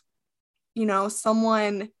if, you know,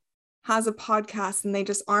 someone has a podcast and they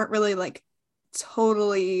just aren't really like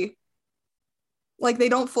totally, like they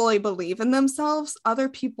don't fully believe in themselves, other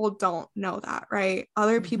people don't know that, right?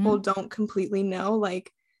 Other people don't completely know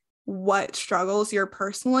like what struggles you're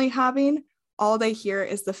personally having. All they hear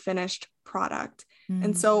is the finished product.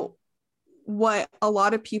 And so what a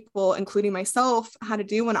lot of people, including myself, had to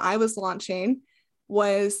do when I was launching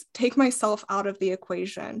was take myself out of the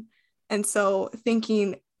equation. And so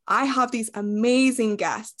thinking, I have these amazing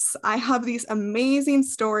guests, I have these amazing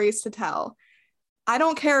stories to tell. I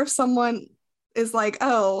don't care if someone is like,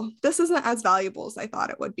 oh, this isn't as valuable as I thought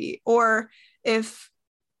it would be. Or if,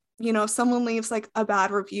 you know, someone leaves like a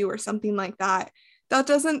bad review or something like that, that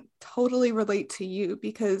doesn't totally relate to you,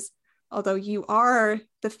 because although you are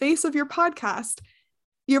the face of your podcast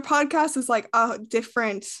is like a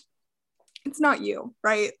different, it's not you,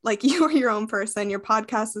 right? Like you are your own person. Your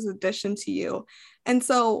podcast is an addition to you. And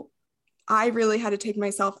so I really had to take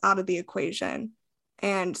myself out of the equation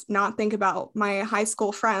and not think about my high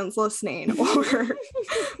school friends listening or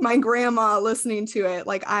my grandma listening to it.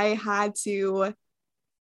 Like I had to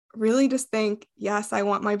really just think, yes, I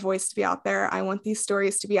want my voice to be out there. I want these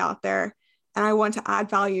stories to be out there. And I want to add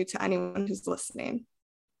value to anyone who's listening.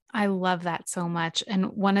 I love that so much. And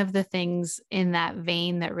one of the things in that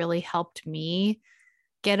vein that really helped me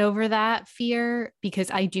get over that fear,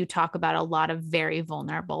 because I do talk about a lot of very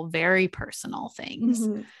vulnerable, very personal things.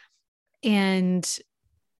 And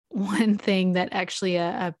one thing that actually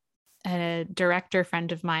a director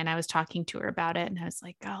friend of mine, I was talking to her about it, and I was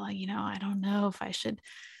like, oh, you know, I don't know if I should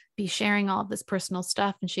be sharing all of this personal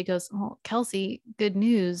stuff. And she goes, oh, Kelsey, good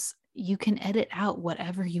news. You can edit out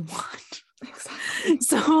whatever you want. Exactly.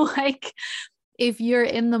 So like, if you're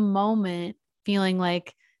in the moment feeling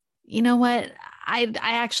like, you know what, I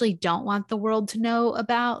actually don't want the world to know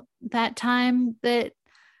about that time that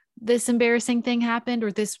this embarrassing thing happened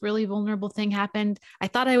or this really vulnerable thing happened. I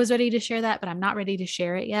thought I was ready to share that, but I'm not ready to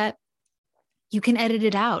share it yet. You can edit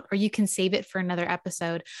it out, or you can save it for another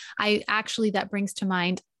episode. That brings to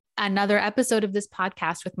mind another episode of this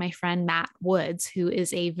podcast with my friend Matt Woods, who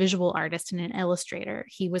is a visual artist and an illustrator.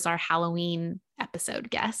 He was our Halloween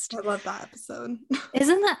episode guest. I love that episode.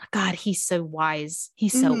 Isn't that, God, he's so wise.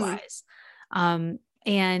 He's so wise.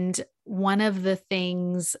 And one of the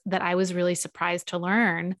things that I was really surprised to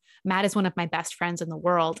learn, Matt is one of my best friends in the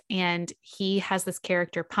world, and he has this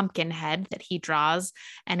character Pumpkinhead that he draws.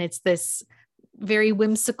 And it's this very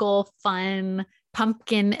whimsical, fun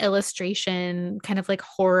pumpkin illustration, kind of like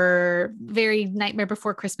horror, very Nightmare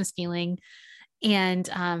Before Christmas feeling.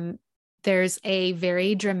 And there's a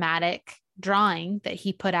very dramatic drawing that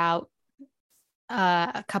he put out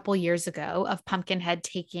a couple years ago of Pumpkinhead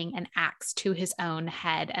taking an axe to his own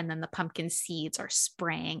head, and then the pumpkin seeds are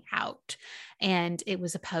spraying out. And it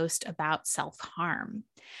was a post about self-harm.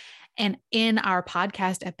 And in our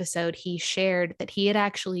podcast episode, he shared that he had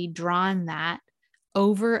actually drawn that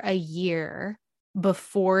over a year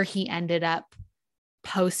before he ended up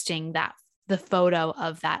posting the photo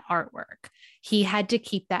of that artwork. He had to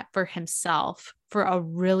keep that for himself for a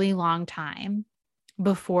really long time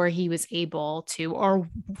before he was able to, or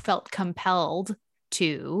felt compelled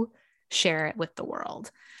to, share it with the world.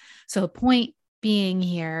 So the point being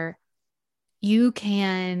here, you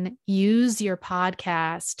can use your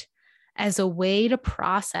podcast as a way to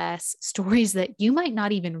process stories that you might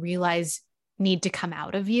not even realize need to come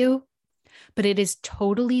out of you, but it is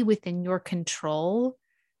totally within your control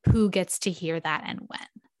who gets to hear that and when.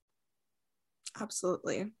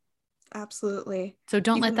 Absolutely. Absolutely. So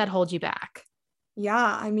don't let that hold you back.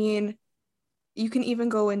 Yeah. I mean, you can even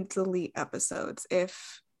go and delete episodes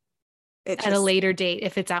if it's at a later date,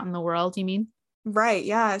 if it's out in the world, you mean? Right.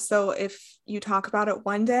 Yeah. So if you talk about it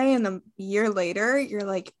one day and a year later, you're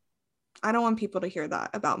like, I don't want people to hear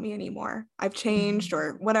that about me anymore. I've changed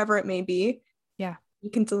or whatever it may be. Yeah. You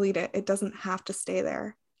can delete it. It doesn't have to stay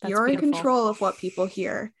there. You're in control of what people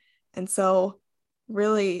hear. And so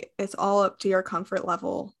really, it's all up to your comfort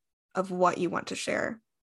level of what you want to share.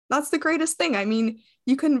 That's the greatest thing. I mean,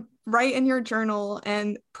 you can write in your journal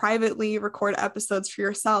and privately record episodes for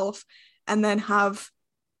yourself and then have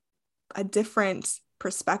a different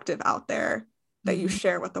perspective out there that you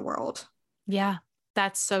share with the world. Yeah,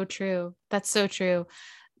 that's so true. That's so true.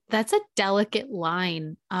 That's a delicate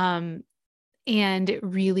line. And it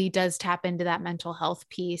really does tap into that mental health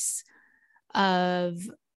piece of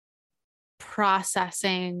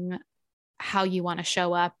processing how you want to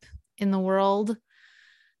show up in the world.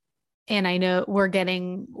 And I know we're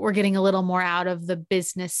getting a little more out of the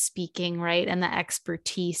business speaking, right? And the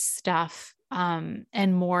expertise stuff, and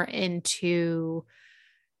more into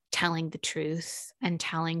telling the truth and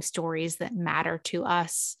telling stories that matter to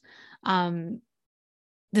us.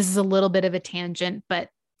 This is a little bit of a tangent, but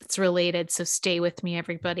it's related. So stay with me,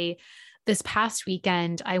 everybody. This past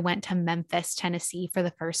weekend, I went to Memphis, Tennessee for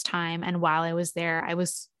the first time. And while I was there, I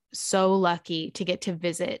was so lucky to get to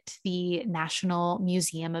visit the National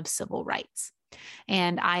Museum of Civil Rights.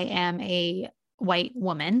 And I am a white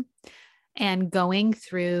woman, and going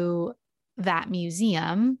through that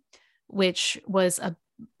museum, which was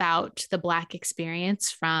about the Black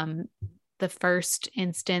experience from the first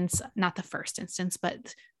instance, not the first instance,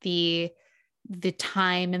 but the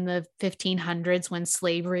time in the 1500s when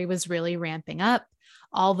slavery was really ramping up,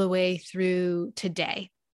 all the way through today.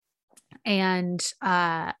 And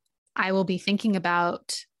I will be thinking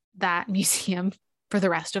about that museum for the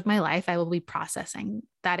rest of my life. I will be processing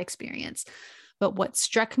that experience. But what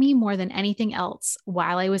struck me more than anything else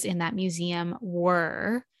while I was in that museum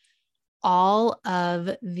were all of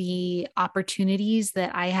the opportunities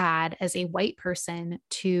that I had as a white person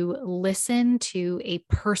to listen to a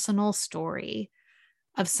personal story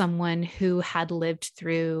of someone who had lived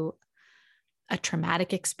through a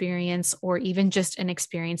traumatic experience, or even just an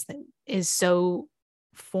experience that is so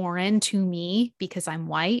foreign to me because I'm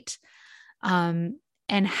white,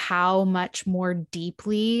 and how much more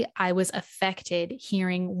deeply I was affected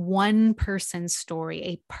hearing one person's story,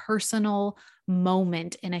 a personal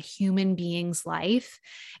moment in a human being's life,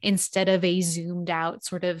 instead of a zoomed out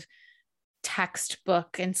sort of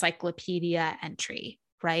textbook encyclopedia entry,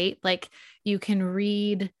 right? Like you can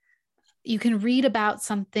read about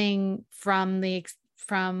something from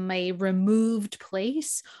a removed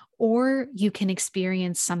place, or you can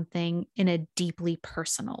experience something in a deeply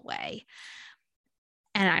personal way.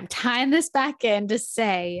 And I'm tying this back in to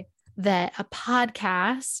say that a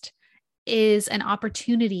podcast is an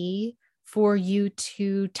opportunity for you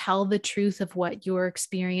to tell the truth of what your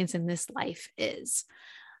experience in this life is.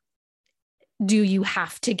 Do you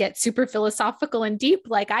have to get super philosophical and deep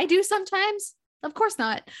like I do sometimes? Of course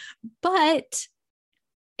not. But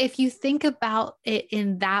if you think about it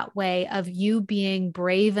in that way of you being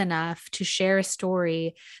brave enough to share a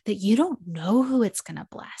story that you don't know who it's going to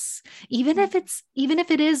bless, even if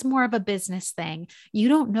it is more of a business thing, you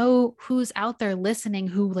don't know who's out there listening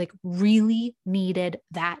who like really needed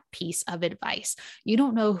that piece of advice. You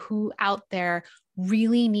don't know who out there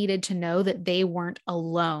really needed to know that they weren't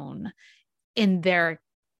alone in their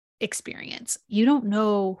experience. You don't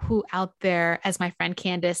know who out there, as my friend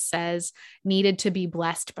Candace says, needed to be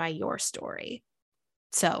blessed by your story.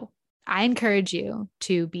 So I encourage you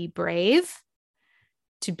to be brave,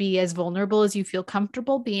 to be as vulnerable as you feel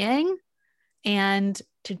comfortable being, and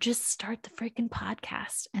to just start the freaking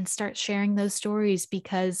podcast and start sharing those stories,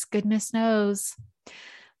 because goodness knows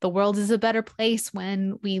the world is a better place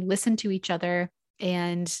when we listen to each other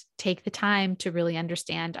and take the time to really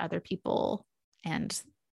understand other people and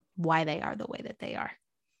why they are the way that they are.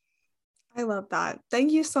 I love that.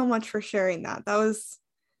 Thank you so much for sharing that. That's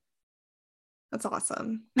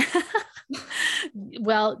awesome.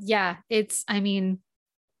 Well, yeah,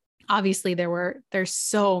 obviously there's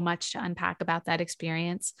so much to unpack about that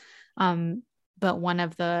experience. But one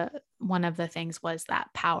of the things was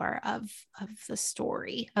that power of the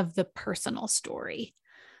story, of the personal story.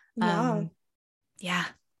 Yeah,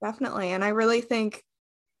 definitely. And I really think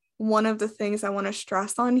one of the things I want to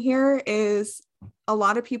stress on here is a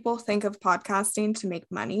lot of people think of podcasting to make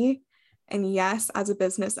money. And yes, as a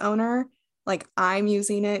business owner, like I'm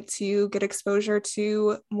using it to get exposure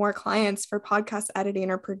to more clients for podcast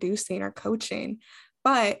editing or producing or coaching.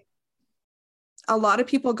 But a lot of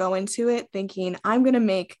people go into it thinking, I'm going to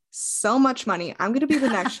make so much money. I'm going to be the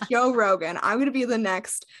next Joe Rogan. I'm going to be the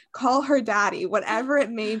next Call Her Daddy, whatever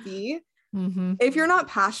it may be. Mm-hmm. If you're not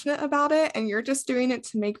passionate about it and you're just doing it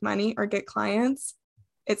to make money or get clients,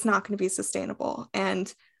 it's not going to be sustainable.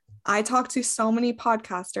 And I talk to so many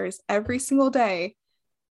podcasters every single day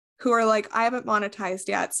who are like, I haven't monetized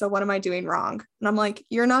yet, so what am I doing wrong? And I'm like,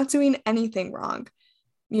 you're not doing anything wrong.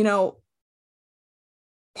 You know,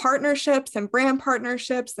 partnerships and brand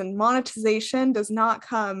partnerships and monetization does not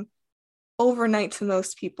come overnight to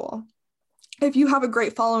most people. If you have a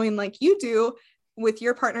great following like you do with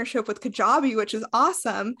your partnership with Kajabi, which is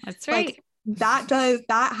awesome. That's right. Like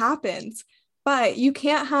that happens, but you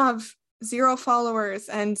can't have 0 followers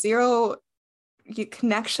and 0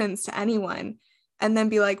 connections to anyone and then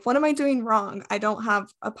be like, what am I doing wrong? I don't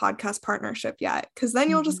have a podcast partnership yet. Because then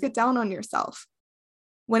you'll just get down on yourself.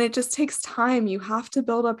 When it just takes time, you have to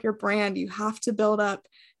build up your brand. You have to build up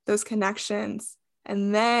those connections,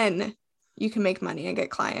 and then you can make money and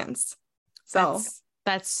get clients. So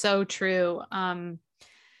that's so true.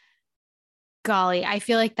 Golly, I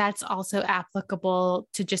feel like that's also applicable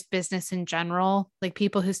to just business in general. Like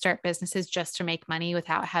people who start businesses just to make money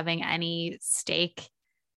without having any stake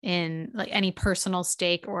in, like, any personal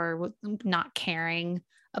stake, or not caring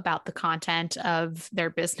about the content of their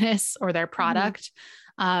business or their product.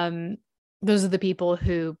 Those are the people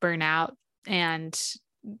who burn out and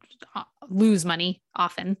lose money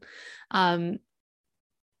often.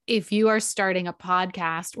 If you are starting a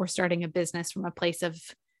podcast or starting a business from a place of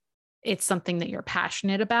it's something that you're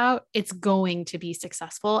passionate about, it's going to be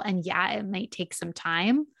successful. And yeah, it might take some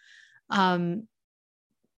time,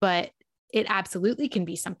 but it absolutely can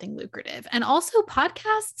be something lucrative. And also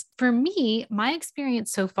podcasts, for me, my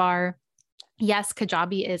experience so far, yes,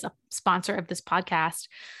 Kajabi is a sponsor of this podcast,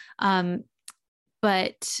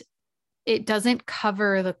 but it doesn't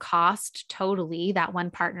cover the cost totally, that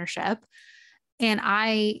one partnership. And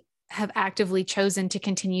I have actively chosen to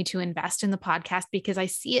continue to invest in the podcast because I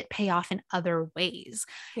see it pay off in other ways.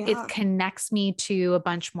 Yeah. It connects me to a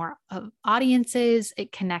bunch more of audiences.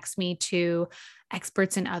 It connects me to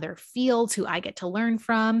experts in other fields who I get to learn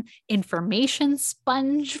from, information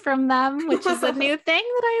sponge from them, which is a new thing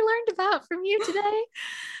that I learned about from you today.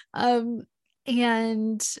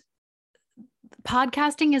 And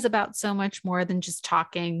podcasting is about so much more than just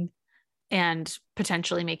talking and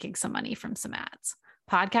potentially making some money from some ads.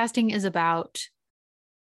 Podcasting is about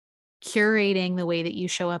curating the way that you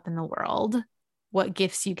show up in the world, what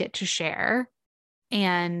gifts you get to share,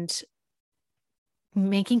 and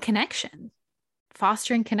making connection,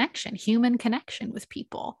 fostering connection, human connection with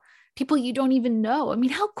people you don't even know. I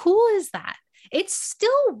mean, how cool is that? It's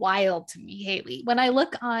still wild to me, Haley, when I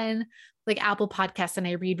look on like Apple Podcasts and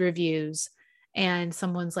I read reviews and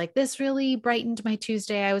someone's like, this really brightened my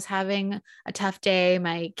Tuesday. I was having a tough day.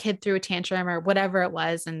 My kid threw a tantrum or whatever it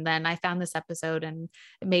was. And then I found this episode and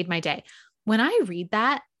it made my day. When I read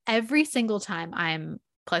that, every single time I'm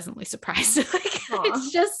pleasantly surprised. Like,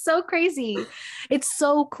 it's just so crazy. It's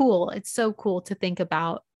so cool. It's so cool to think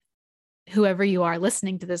about whoever you are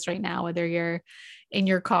listening to this right now, whether you're, in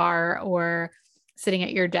your car or sitting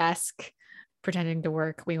at your desk pretending to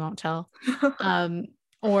work. We won't tell.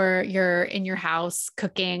 Or you're in your house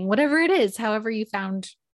cooking, whatever it is, however you found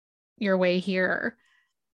your way here.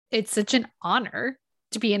 It's such an honor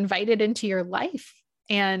to be invited into your life.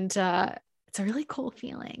 And it's a really cool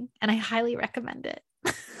feeling. And I highly recommend it.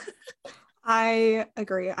 I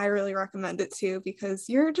agree. I really recommend it too, because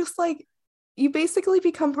you're just like, you basically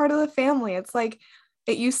become part of the family. It's like,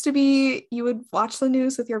 it used to be you would watch the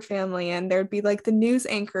news with your family and there'd be like the news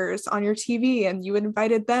anchors on your TV and you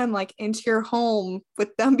invited them like into your home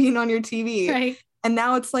with them being on your TV. Right. And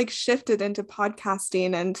now it's like shifted into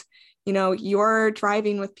podcasting and, you know, you're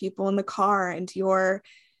driving with people in the car and you're,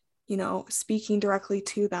 you know, speaking directly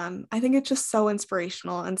to them. I think it's just so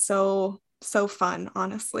inspirational and so fun,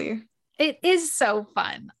 honestly. It is so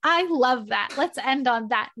fun. I love that. Let's end on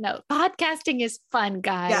that note. Podcasting is fun,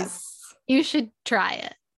 guys. Yes. You should try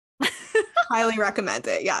it. Highly recommend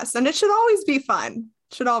it. Yes. And it should always be fun.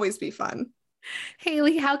 Should always be fun.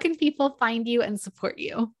 Haley, how can people find you and support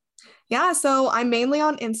you? Yeah. So I'm mainly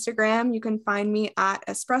on Instagram. You can find me at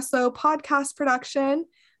Espresso Podcast Production.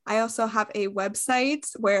 I also have a website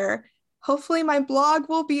where hopefully my blog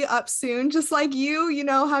will be up soon, just like you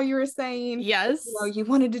know how you were saying. Yes. You know, you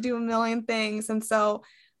wanted to do a million things. And so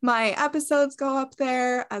my episodes go up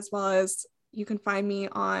there, as well as you can find me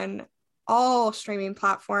on all streaming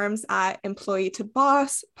platforms at Employee to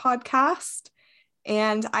Boss Podcast.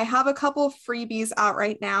 And I have a couple of freebies out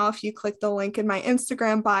right now. If you click the link in my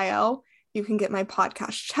Instagram bio, you can get my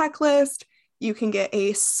podcast checklist. You can get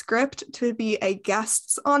a script to be a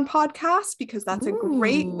guest on podcast, because that's a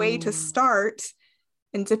great way to start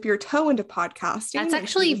and dip your toe into podcasting. That's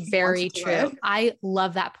actually very true. I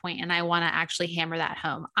love that point, and I want to actually hammer that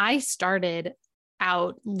home. I started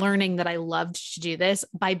out learning that I loved to do this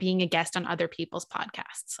by being a guest on other people's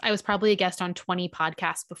podcasts. I was probably a guest on 20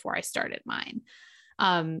 podcasts before I started mine.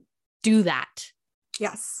 Do that.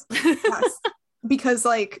 Yes. Yes. Because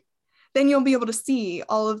like, then you'll be able to see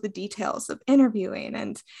all of the details of interviewing,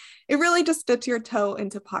 and it really just dips your toe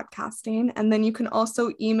into podcasting. And then you can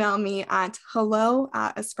also email me at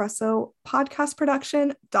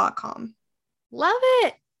hello@espressopodcastproduction.com. Love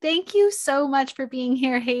it. Thank you so much for being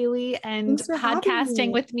here, Haley, and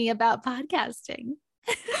podcasting with me about podcasting.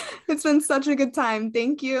 It's been such a good time.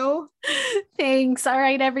 Thank you. Thanks. All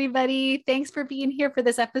right, everybody. Thanks for being here for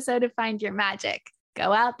this episode of Find Your Magic.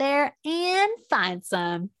 Go out there and find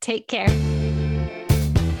some. Take care.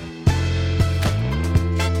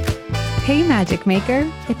 Hey, Magic Maker.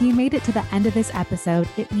 If you made it to the end of this episode,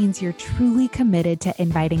 it means you're truly committed to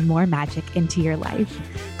inviting more magic into your life.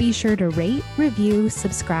 Be sure to rate, review,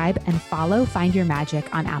 subscribe, and follow Find Your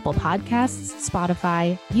Magic on Apple Podcasts,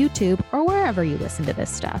 Spotify, YouTube, or wherever you listen to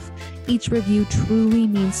this stuff. Each review truly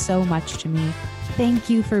means so much to me. Thank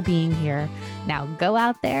you for being here. Now go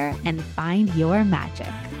out there and find your magic.